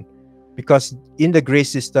happen, because in the grace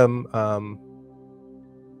system,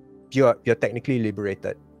 you're technically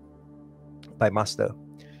liberated by master.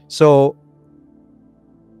 So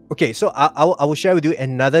okay, so I will share with you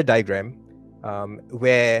another diagram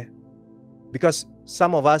where, because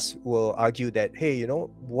some of us will argue that, hey,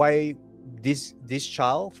 why this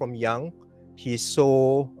child from young, he's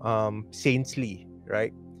so saintly,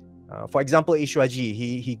 right? For example,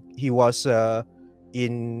 Ishwaji, he was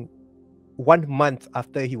in 1 month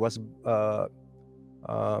after he was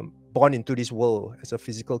born into this world as a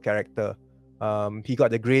physical character, he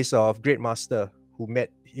got the grace of Great Master, who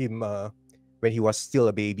met him when he was still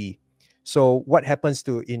a baby. So what happens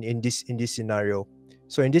to in this scenario?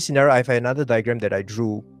 So in this scenario, I have another diagram that I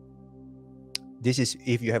drew. This is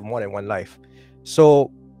if you have more than one life.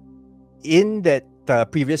 So in that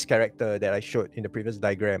previous character that I showed in the previous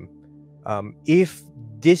diagram, if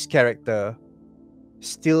this character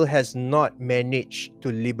still has not managed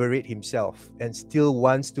to liberate himself and still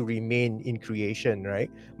wants to remain in creation,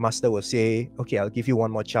 right? Master will say, okay, I'll give you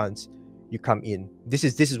one more chance. You come in. This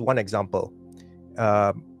is one example.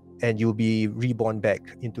 And you'll be reborn back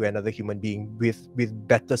into another human being with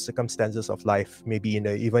better circumstances of life, maybe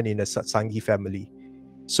even in a Satsangi family.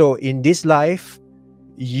 So in this life,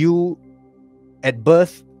 you at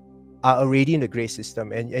birth are already in the grace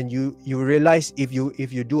system, and you realize if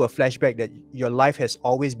you do a flashback that your life has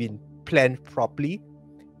always been planned properly,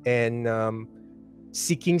 and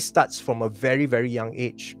seeking starts from a very, very young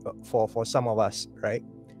age for some of us, right?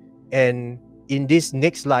 And in this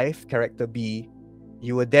next life, character B,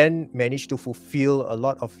 you will then manage to fulfill a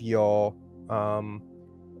lot of your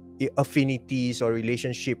affinities or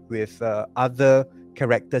relationship with other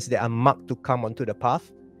characters that are marked to come onto the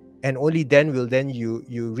path. And only then will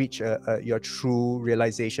you reach your true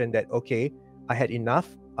realization that, okay, I had enough,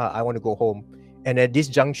 I want to go home. And at this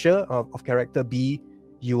juncture of character B,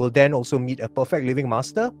 you will then also meet a perfect living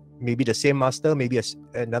master, maybe the same master, maybe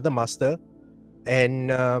another master, and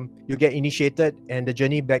you get initiated, and the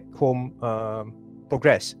journey back home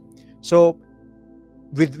progress. So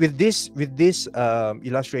with this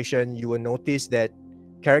illustration, you will notice that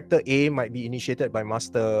character A might be initiated by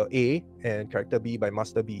Master A and character B by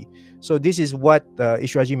Master B. So this is what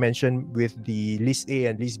Ishraji mentioned with the list A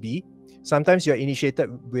and list B. Sometimes you're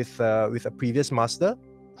initiated with a previous master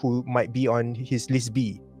who might be on his list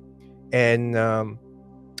B. And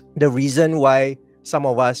the reason why some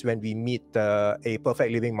of us, when we meet a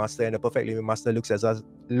perfect living master, and a perfect living master looks at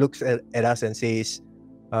us and says,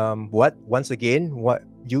 what? Once again, what?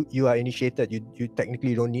 You are initiated. You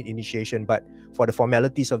technically don't need initiation, but for the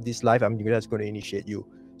formalities of this life, I'm just going to initiate you.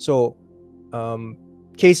 So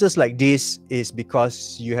cases like this is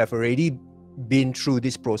because you have already been through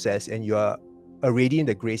this process and you are already in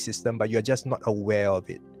the grace system, but you're just not aware of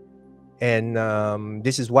it. And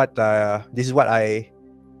this is what I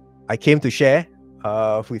came to share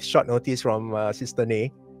with short notice from Sister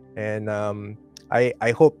Nay. And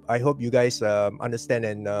I hope you guys understand.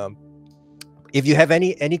 And if you have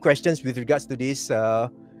any questions with regards to this,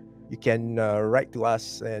 you can write to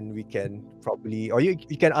us, and we can probably, or you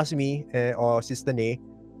can ask me or Sister Nay,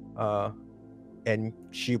 and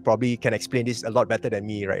she probably can explain this a lot better than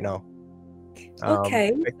me right now.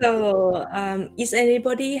 Okay, so is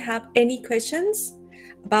anybody have any questions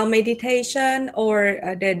about meditation or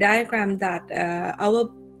the diagram that our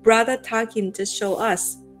brother Takin just showed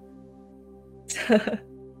us?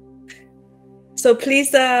 So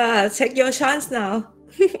please take your chance now.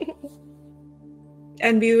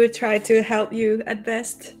 And we will try to help you at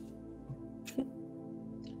best.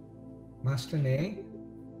 Master Nay.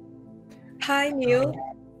 Hi, Neil.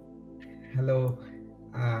 Hello.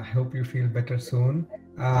 I hope you feel better soon.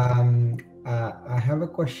 I have a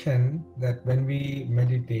question that when we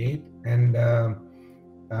meditate and the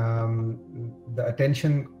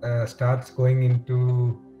attention starts going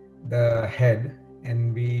into the head,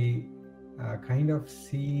 and we kind of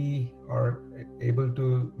see or able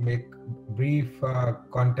to make brief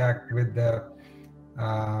contact with the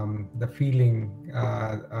feeling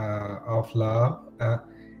of love.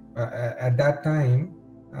 At that time,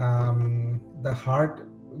 the heart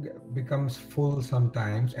becomes full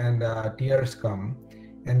sometimes, and tears come,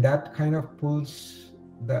 and that kind of pulls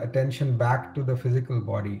the attention back to the physical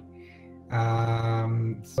body.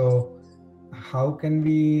 So how can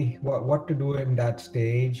we, what to do in that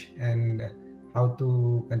stage, and how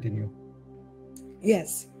to continue?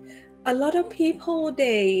 Yes, a lot of people,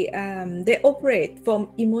 they operate from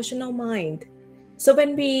emotional mind. So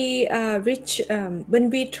when we when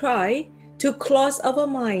we try to close our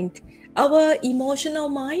mind, our emotional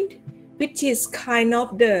mind, which is kind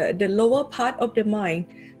of the lower part of the mind,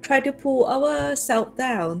 try to pull ourselves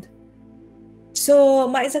down. So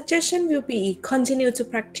my suggestion will be continue to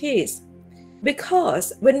practice,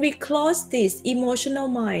 because when we close this emotional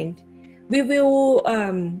mind, we will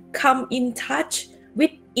come in touch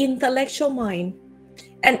with intellectual mind.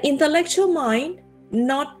 And intellectual mind,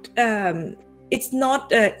 it's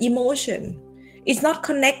not emotion. It's not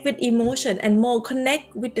connect with emotion, and more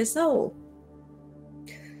connect with the soul.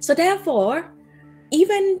 So therefore,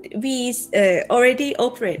 even we already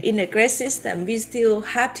operate in a grace system, we still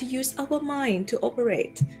have to use our mind to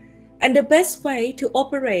operate. And the best way to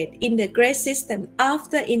operate in the grace system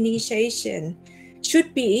after initiation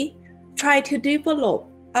should be try to develop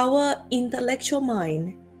our intellectual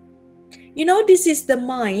mind. You know, this is the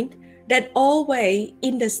mind that always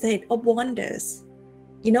in the state of wonders.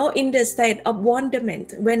 You know, in the state of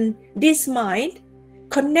wonderment, when this mind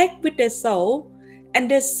connect with the soul, and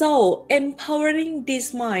the soul empowering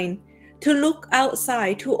this mind to look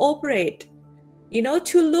outside, to operate,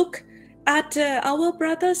 to look at our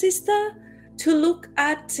brother, sister, to look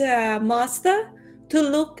at master, to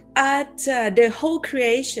look at the whole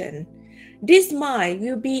creation. This mind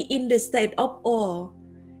will be in the state of awe,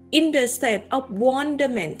 in the state of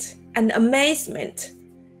wonderment and amazement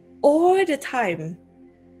all the time.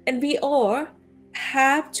 And we all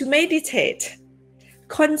have to meditate,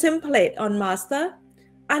 contemplate on master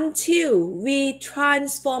until we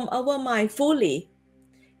transform our mind fully.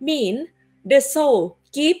 Mean the soul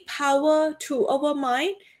give power to our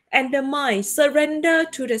mind and the mind surrender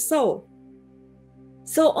to the soul.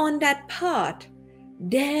 So on that part,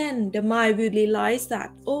 then the mind will realize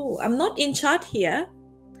that, oh, I'm not in charge here.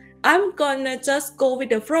 I'm gonna just go with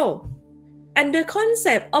the flow. And the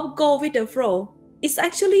concept of go with the flow is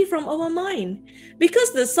actually from our mind,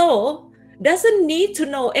 because the soul doesn't need to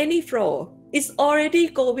know any flow. It's already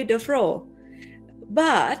go with the flow.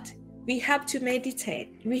 But we have to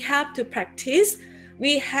meditate. We have to practice.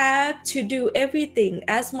 We have to do everything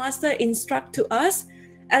as Master instruct to us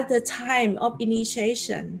at the time of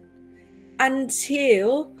initiation,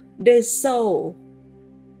 until the soul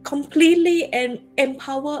completely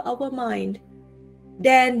empower our mind.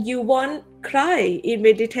 Then you won't cry in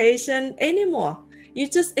meditation anymore. You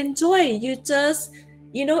just enjoy. You just,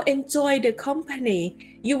 enjoy the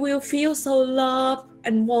company. You will feel so loved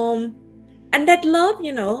and warm. And that love,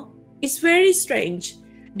 is very strange.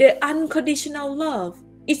 The unconditional love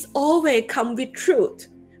is always come with truth,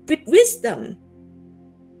 with wisdom.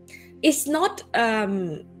 It's not,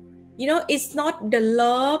 it's not the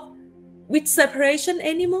love with separation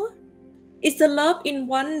anymore. It's the love in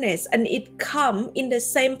oneness, and it comes in the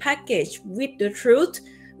same package with the truth,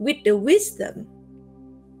 with the wisdom.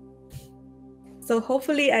 So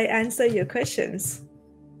hopefully I answer your questions.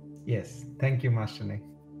 Yes, thank you, Master Ne.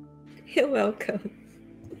 You're welcome.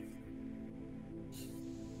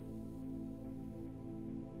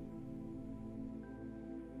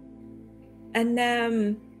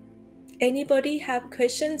 And anybody have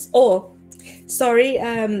questions? Oh, sorry,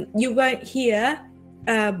 you weren't here.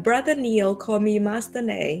 Brother Neil called me Master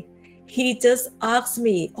Ne. He just asked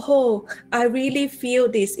me, oh, I really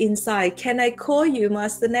feel this inside. Can I call you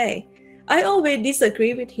Master Ne? I always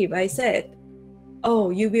disagree with him. I said,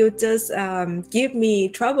 oh, you will just give me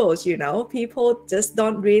troubles, People just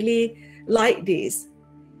don't really like this.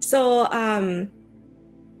 So,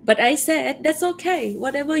 but I said, that's okay.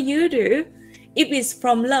 Whatever you do, if it's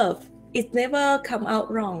from love, it never come out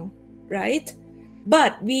wrong, right?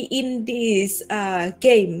 But we in this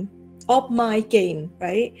game of my game,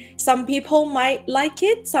 right? Some people might like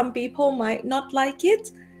it, some people might not like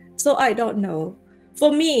it. So I don't know.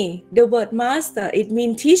 For me, the word master, it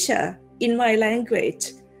means teacher in my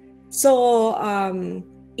language. So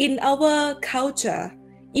in our culture,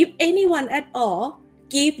 if anyone at all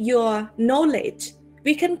give your knowledge,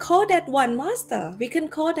 we can call that one master. We can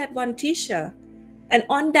call that one teacher. And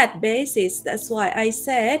on that basis, that's why I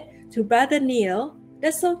said to Brother Neil,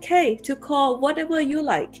 that's okay to call whatever you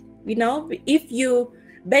like. If you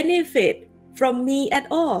benefit from me at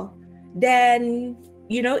all, then,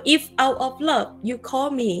 if out of love, you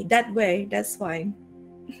call me that way, that's fine.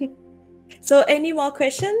 So any more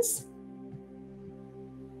questions?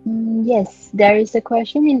 Yes, there is a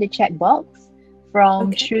question in the chat box from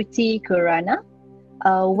Okay. Shruti Kurana.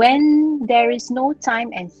 When there is no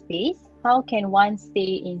time and space, how can one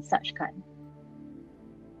stay in Sachkhand?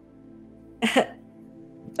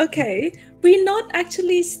 Okay, we not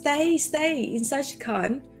actually stay in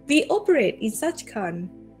Sachkhand. We operate in Sachkhand.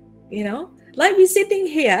 Like we're sitting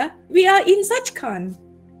here, we are in Sachkhand.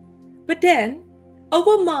 But then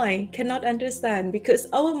our mind cannot understand, because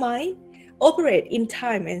our mind operate in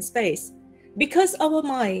time and space. Because our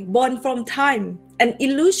mind born from time and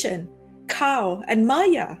illusion, Kal and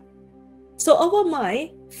Maya. So our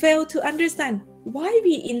mind fail to understand why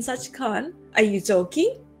we in Sachkhand. Are you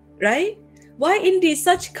joking? Right? Why in this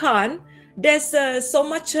Sachkhand there's so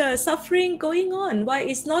much suffering going on? Why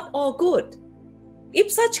it's not all good? If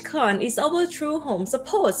Sachkhand is our true home,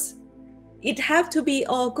 suppose it have to be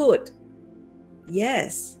all good.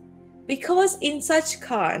 Yes, because in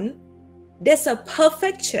Sachkhand there's a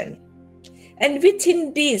perfection, and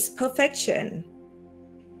within this perfection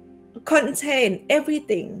contain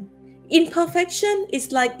everything. Imperfection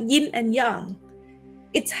is like yin and yang.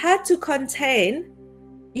 It had to contain,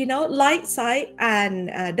 light side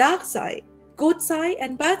and dark side, good side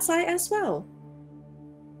and bad side as well.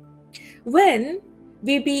 When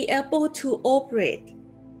we be able to operate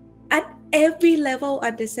at every level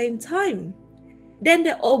at the same time, then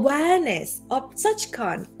the awareness of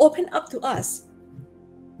Sachkhand open up to us,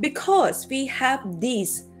 because we have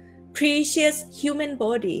this precious human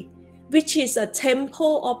body, which is a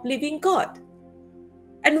temple of living God.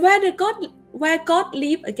 And where God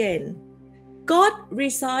live again? God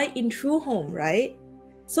reside in true home, right?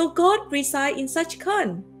 So God reside in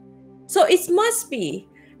Sachkhand. So it must be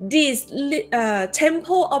this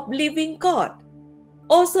temple of living God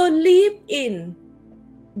also live in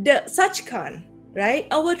the Sachkhand, right?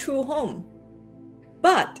 Our true home.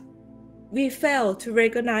 But we fail to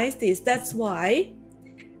recognize this. That's why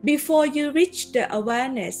before you reach the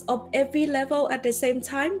awareness of every level at the same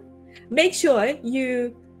time, make sure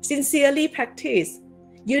you sincerely practice.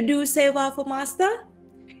 You do seva for Master.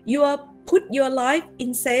 You put your life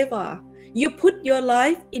in seva. You put your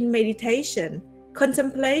life in meditation,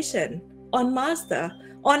 contemplation on Master,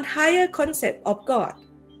 on higher concept of God.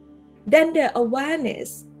 Then the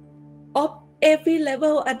awareness of every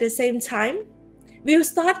level at the same time will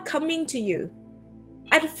start coming to you.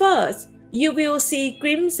 At first, you will see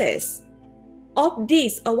glimpses of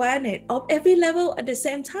this awareness of every level at the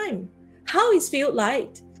same time. How it feels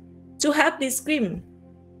like to have this glimpse.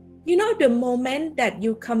 You know, the moment that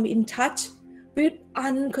you come in touch with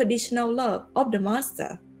unconditional love of the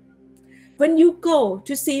Master. When you go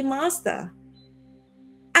to see Master,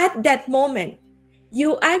 at that moment,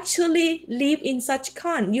 you actually live in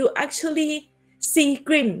Sachkhand. You actually see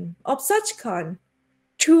glimpse of Sachkhand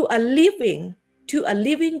to a living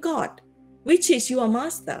God, which is your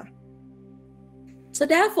Master. So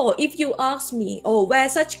therefore, if you ask me, where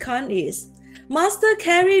Sachkhand is, Master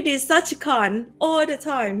carry this Sachkhand all the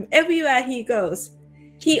time, everywhere he goes.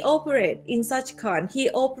 He operates in Sachkhand. He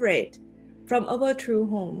operates from our true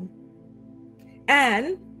home.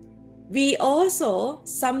 And we also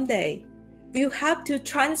someday will have to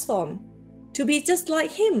transform to be just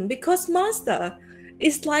like him, because Master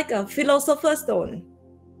is like a philosopher's stone.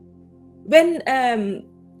 When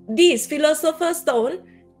this philosopher's stone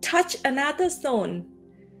touch another stone,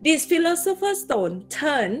 this philosopher's stone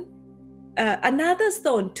turn another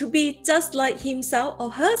stone to be just like himself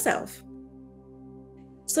or herself.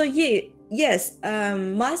 So yes,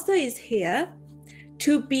 Master is here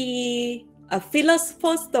to be a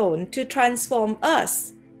philosopher's stone to transform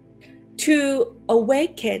us, to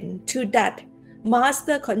awaken to that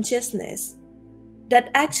Master consciousness, that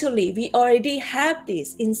actually we already have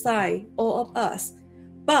this inside all of us.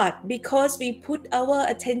 But because we put our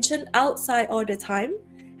attention outside all the time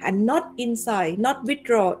and not inside, not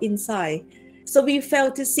withdraw inside, so we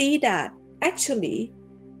fail to see that actually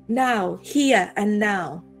now, here and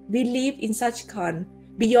now, we live in Sachkhand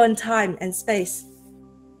beyond time and space.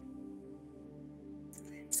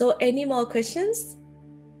 So any more questions?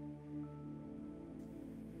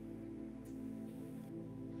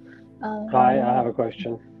 Hi, I have a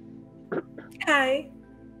question. Hi.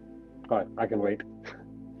 Right, I can wait.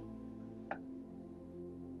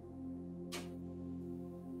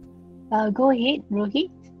 Go ahead, Rohit.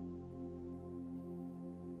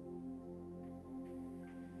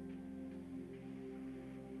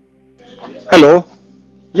 Hello.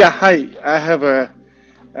 Yeah, hi. I have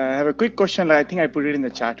a quick question. I think I put it in the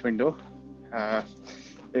chat window.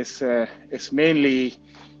 It's mainly,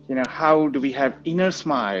 how do we have inner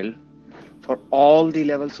smile for all the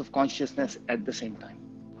levels of consciousness at the same time?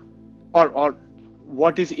 Or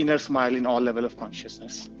what is inner smile in all level of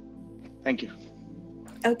consciousness? Thank you.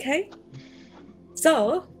 Okay.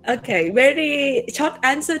 So, very short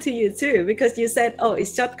answer to you too, because you said,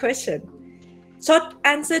 it's short question. Short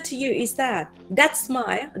answer to you is that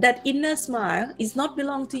smile, that inner smile, is not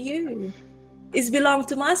belong to you. It's belong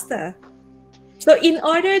to Master. So in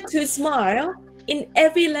order to smile in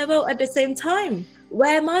every level at the same time,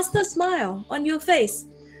 where Master smile on your face,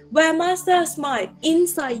 where Master smile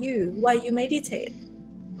inside you while you meditate,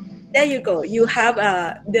 there you go. You have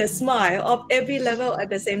the smile of every level at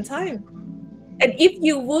the same time. And if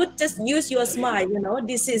you would just use your smile,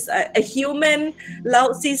 this is a human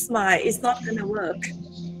lousy smile, it's not going to work.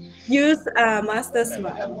 Use a Master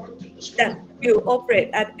smile that will operate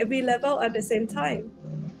at every level at the same time.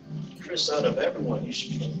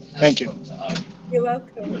 Thank you. You're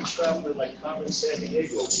welcome. So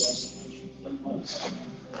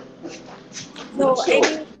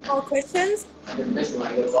any more questions? I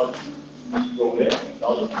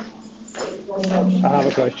have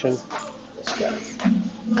a question.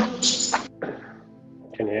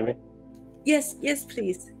 Can you hear me? Yes,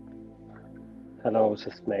 please. Hello, this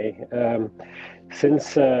is May.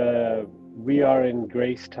 Since we are in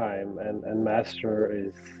grace time and Master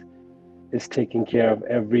is taking care of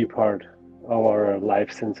every part of our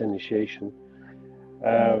life since initiation,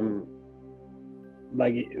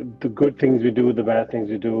 like the good things we do, the bad things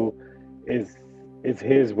we do, is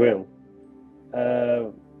His will.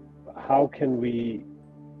 how can we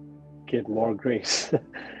get more grace?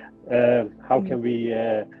 How can we?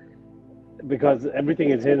 Because everything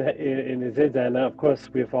is in his hands, and of course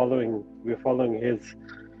we're following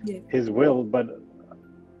his will. But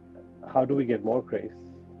how do we get more grace?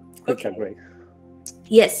 Quicker grace.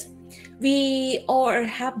 Yes, we all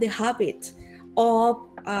have the habit of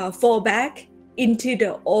fall back into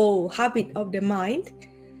the old habit of the mind.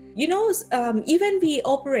 You know, even we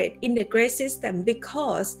operate in the grace system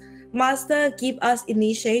because Master give us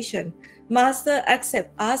initiation. Master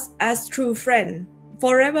accept us as true friend,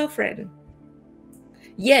 forever friend.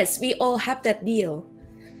 Yes, we all have that deal.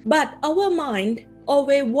 But our mind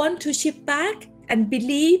always want to shift back and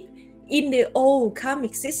believe in the old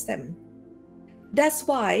karmic system. That's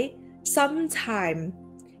why sometimes,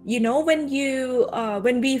 you know, when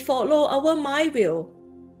we follow our mind will,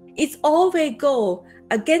 it's always go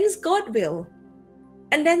against God will,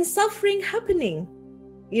 and then suffering happening,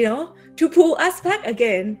 you know, to pull us back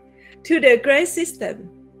again to the grace system.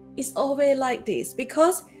 It's always like this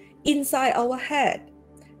because inside our head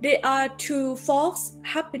there are two forces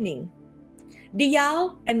happening,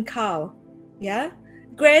 Diyal and Kal,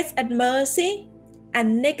 grace and mercy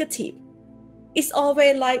and negative. It's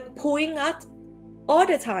always like pulling us all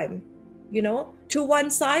the time, you know, to one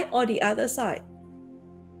side or the other side.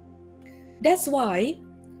 That's why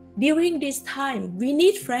during this time we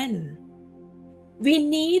need friends. We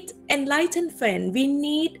need enlightened friends. We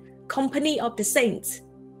need company of the saints.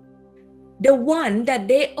 The one that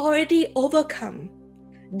they already overcome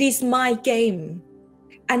this mind game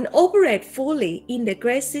and operate fully in the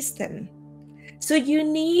grace system. So you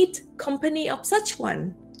need company of such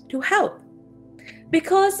one to help.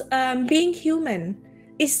 Because being human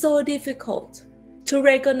is so difficult to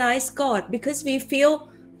recognize God because we feel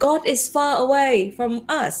God is far away from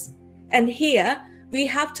us. And here we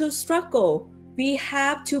have to struggle. We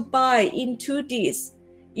have to buy into this,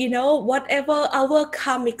 you know, whatever our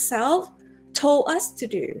karmic self told us to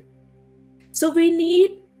do. So we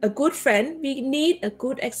need a good friend. We need a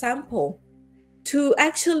good example to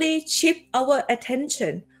actually shift our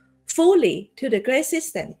attention fully to the grace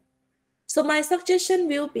system. So my suggestion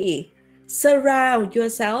will be surround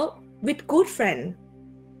yourself with good friends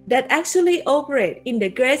that actually operate in the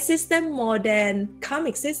grace system more than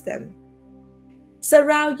karmic system.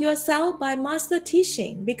 Surround yourself by master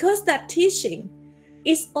teaching because that teaching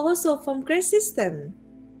is also from grace system.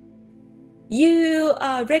 You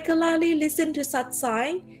regularly listen to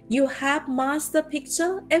satsang. You have master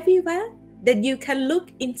picture everywhere that you can look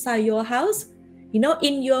inside your house, you know,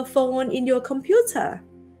 in your phone, in your computer.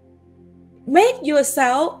 Make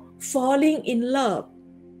yourself falling in love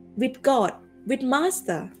with God, with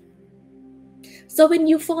Master. So when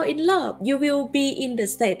you fall in love, you will be in the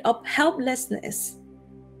state of helplessness,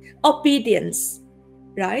 obedience,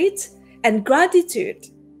 right? And gratitude.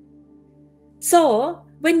 So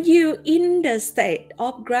when you in the state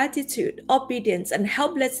of gratitude, obedience, and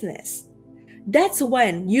helplessness, that's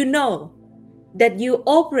when you know that you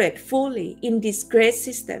operate fully in this grace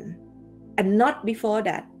system and not before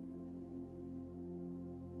that.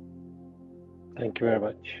 Thank you very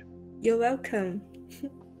much. You're welcome.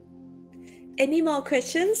 Any more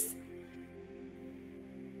questions?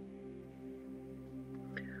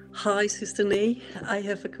 Hi, Sister Nay. I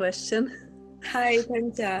have a question. Hi,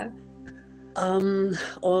 Panja. On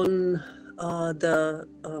the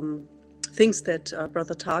things that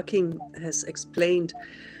Brother Tarking has explained,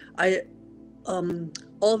 I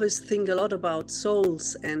always think a lot about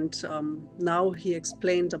souls, and now he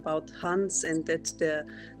explained about Hans and that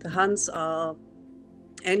the Hans are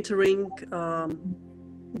entering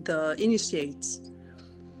the initiates.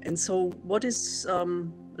 And so what is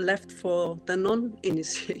left for the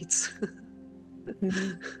non-initiates?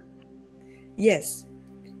 Yes,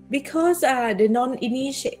 because the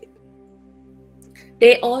non-initiate,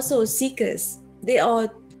 they also seekers. They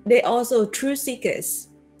also true seekers.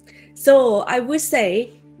 So I would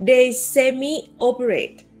say they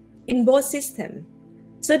semi-operate in both systems.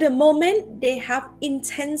 So the moment they have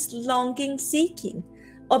intense longing seeking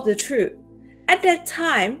of the truth, at that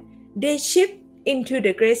time they shift into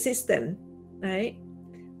the grace system, right?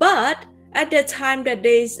 But at the time that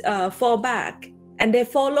they fall back and they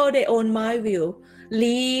follow their own mind will,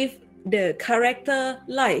 live the character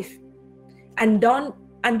life and don't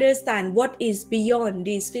understand what is beyond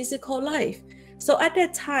this physical life. So at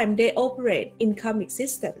that time, they operate in karmic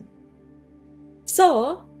system.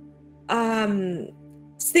 So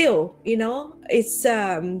still, you know, it's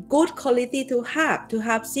good quality to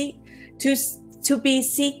be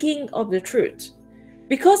seeking of the truth,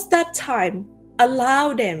 because that time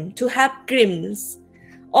allow them to have glimpse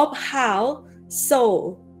of how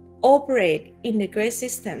soul operate in the great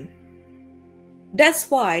system. That's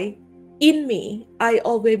why in me, I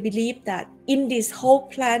always believe that in this whole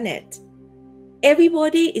planet,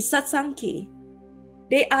 everybody is satsangi.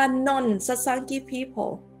 They are non-satsangi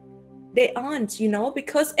people. They aren't,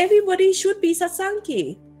 because everybody should be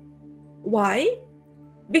satsangi. Why?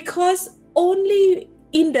 Because only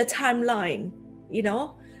in the timeline,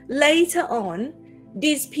 later on,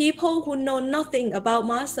 these people who know nothing about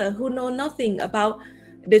Master, who know nothing about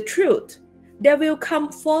the truth, they will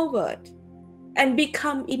come forward and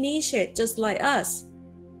become initiate just like us.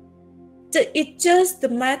 It's just a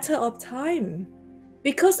matter of time,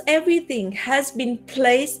 because everything has been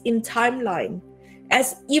placed in timeline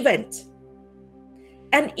as event.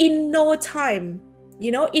 And in no time,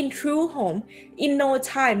 in true home, in no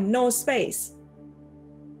time, no space,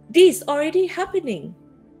 this already happening.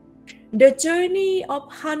 The journey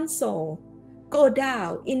of Han soul go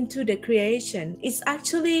down into the creation is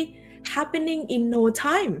actually happening in no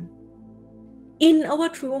time, in our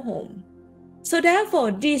true home. So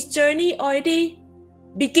therefore, this journey already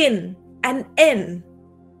begin and end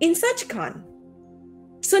in Sachkhand.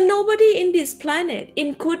 So nobody in this planet,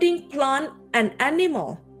 including plant and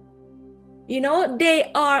animal,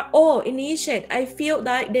 they are all initiate. I feel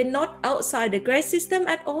like they're not outside the great system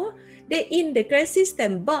at all. They're in the great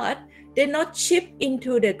system, but they're not shipped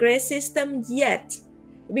into the great system yet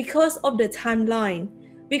because of the timeline,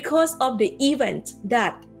 because of the event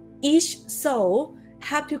that each soul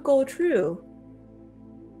have to go through.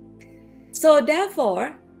 So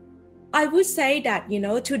therefore, I would say that,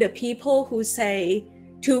 to the people who say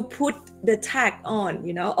to put the tag on,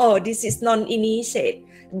 oh, this is non-initiate,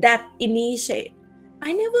 that initiate.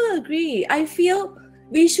 I never agree. I feel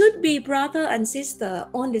we should be brother and sister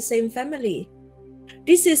on the same family.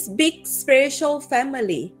 This is big spiritual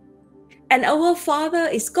family. And our Father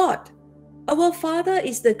is God. Our Father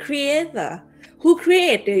is the creator who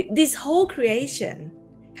created this whole creation.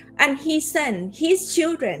 And he sent his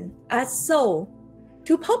children as soul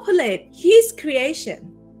to populate his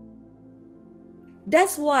creation.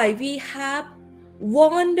 That's why we have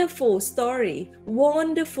wonderful story,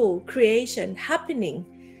 wonderful creation happening,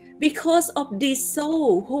 because of this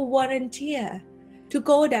soul who volunteer to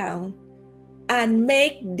go down and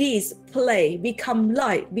make this play become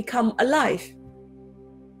light, become alive.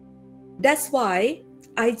 That's why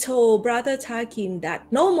I told Brother Takin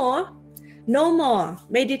that no more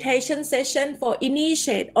meditation session for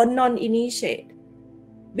initiate or non-initiate,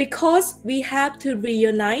 because we have to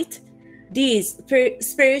reunite this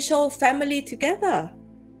spiritual family together,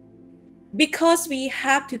 because we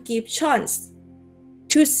have to give chance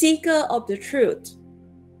to seeker of the truth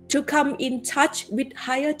to come in touch with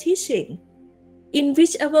higher teaching in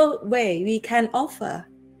whichever way we can offer.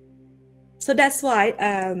 So that's why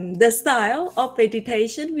the style of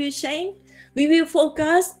meditation will change. We will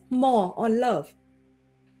focus more on love,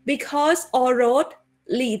 because all roads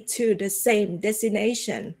lead to the same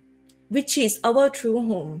destination, which is our true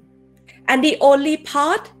home. And the only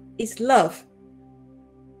path is love.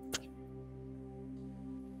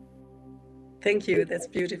 Thank you. That's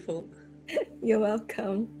beautiful. You're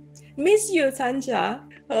welcome. Miss you, Tanja.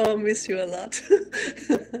 Oh, miss you a lot.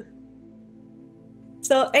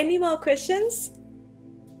 So any more questions?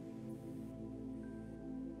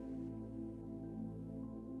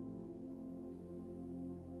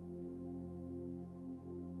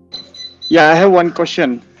 Yeah, I have one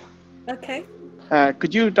question. Okay.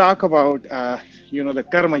 Could you talk about, the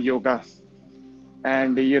karma yoga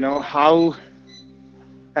and, how,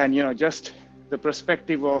 and, just the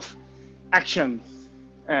perspective of action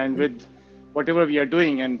and with whatever we are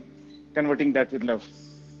doing and converting that with love?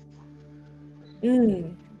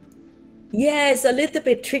 Yeah, it's a little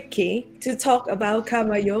bit tricky to talk about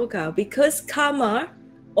karma yoga, because karma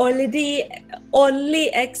only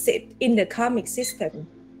exists in the karmic system.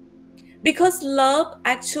 Because love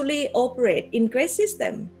actually operates in great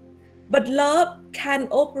system, but love can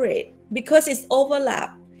operate because it's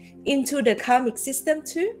overlap into the karmic system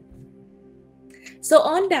too. So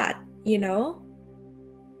on that,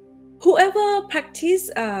 whoever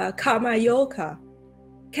practice karma yoga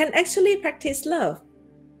can actually practice love,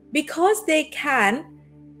 because they can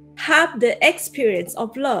have the experience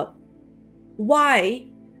of love. Why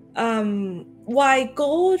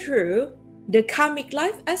go through the karmic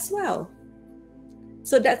life as well?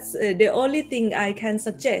 So that's the only thing I can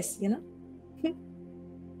suggest,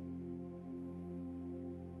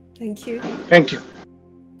 Thank you. Thank you.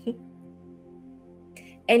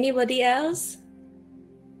 Anybody else?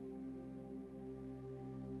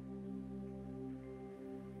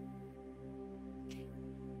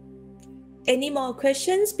 Any more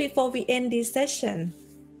questions before we end this session?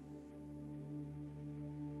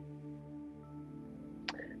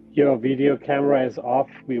 Your video camera is off.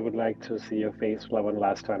 We would like to see your face one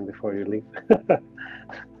last time before you leave.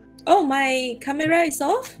 Oh, my camera is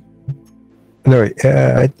off? No,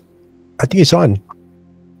 I think it's on.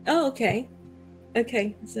 Oh, okay.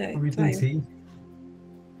 Okay, so We can fine. see.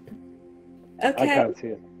 Okay. I can't see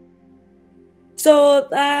it. So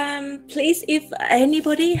please, if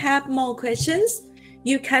anybody have more questions,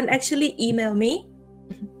 you can actually email me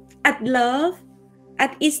at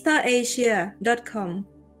love@ISTAasia.com,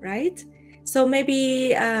 right? So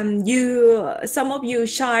maybe some of you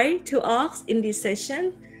shy to ask in this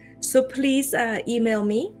session, so please email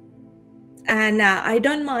me, and I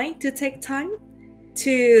don't mind to take time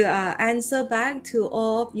to answer back to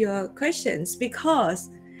all of your questions, because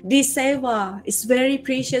this seva is very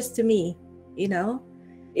precious to me. You know,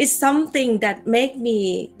 it's something that make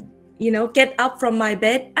me, get up from my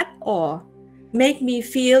bed at all, make me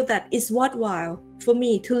feel that it's worthwhile for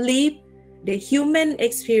me to live the human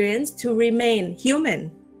experience, to remain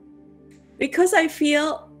human, because I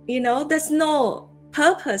feel, there's no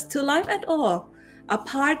purpose to life at all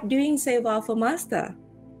apart doing seva for Master,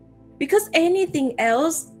 because anything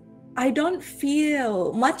else, I don't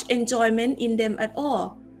feel much enjoyment in them at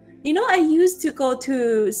all. I used to go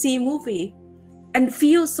to see movie and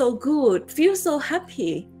feel so good, feel so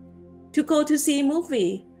happy to go to see a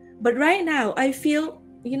movie. But right now, I feel,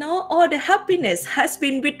 all the happiness has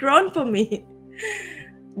been withdrawn from me.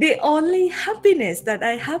 The only happiness that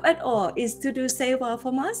I have at all is to do seva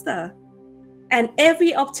for Master. And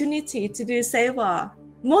every opportunity to do seva,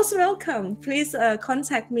 most welcome. Please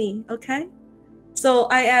contact me, okay? So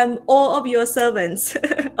I am all of your servants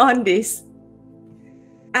on this.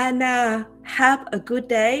 And have a good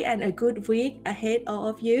day and a good week ahead, all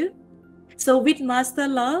of you. So with Master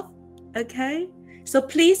love, okay? So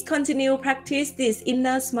please continue practice this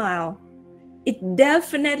inner smile. It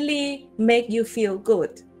definitely make you feel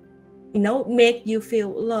good, make you feel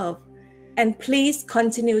love. And please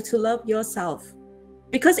continue to love yourself.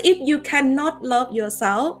 Because if you cannot love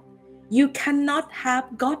yourself, you cannot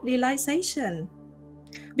have God realization.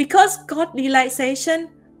 Because God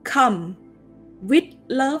realization come with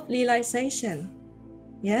love realization.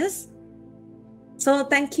 Yes? So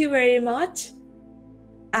thank you very much.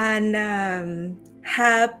 And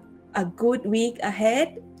have a good week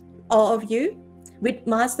ahead, all of you, with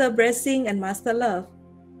Master blessing and Master love.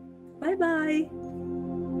 Bye-bye.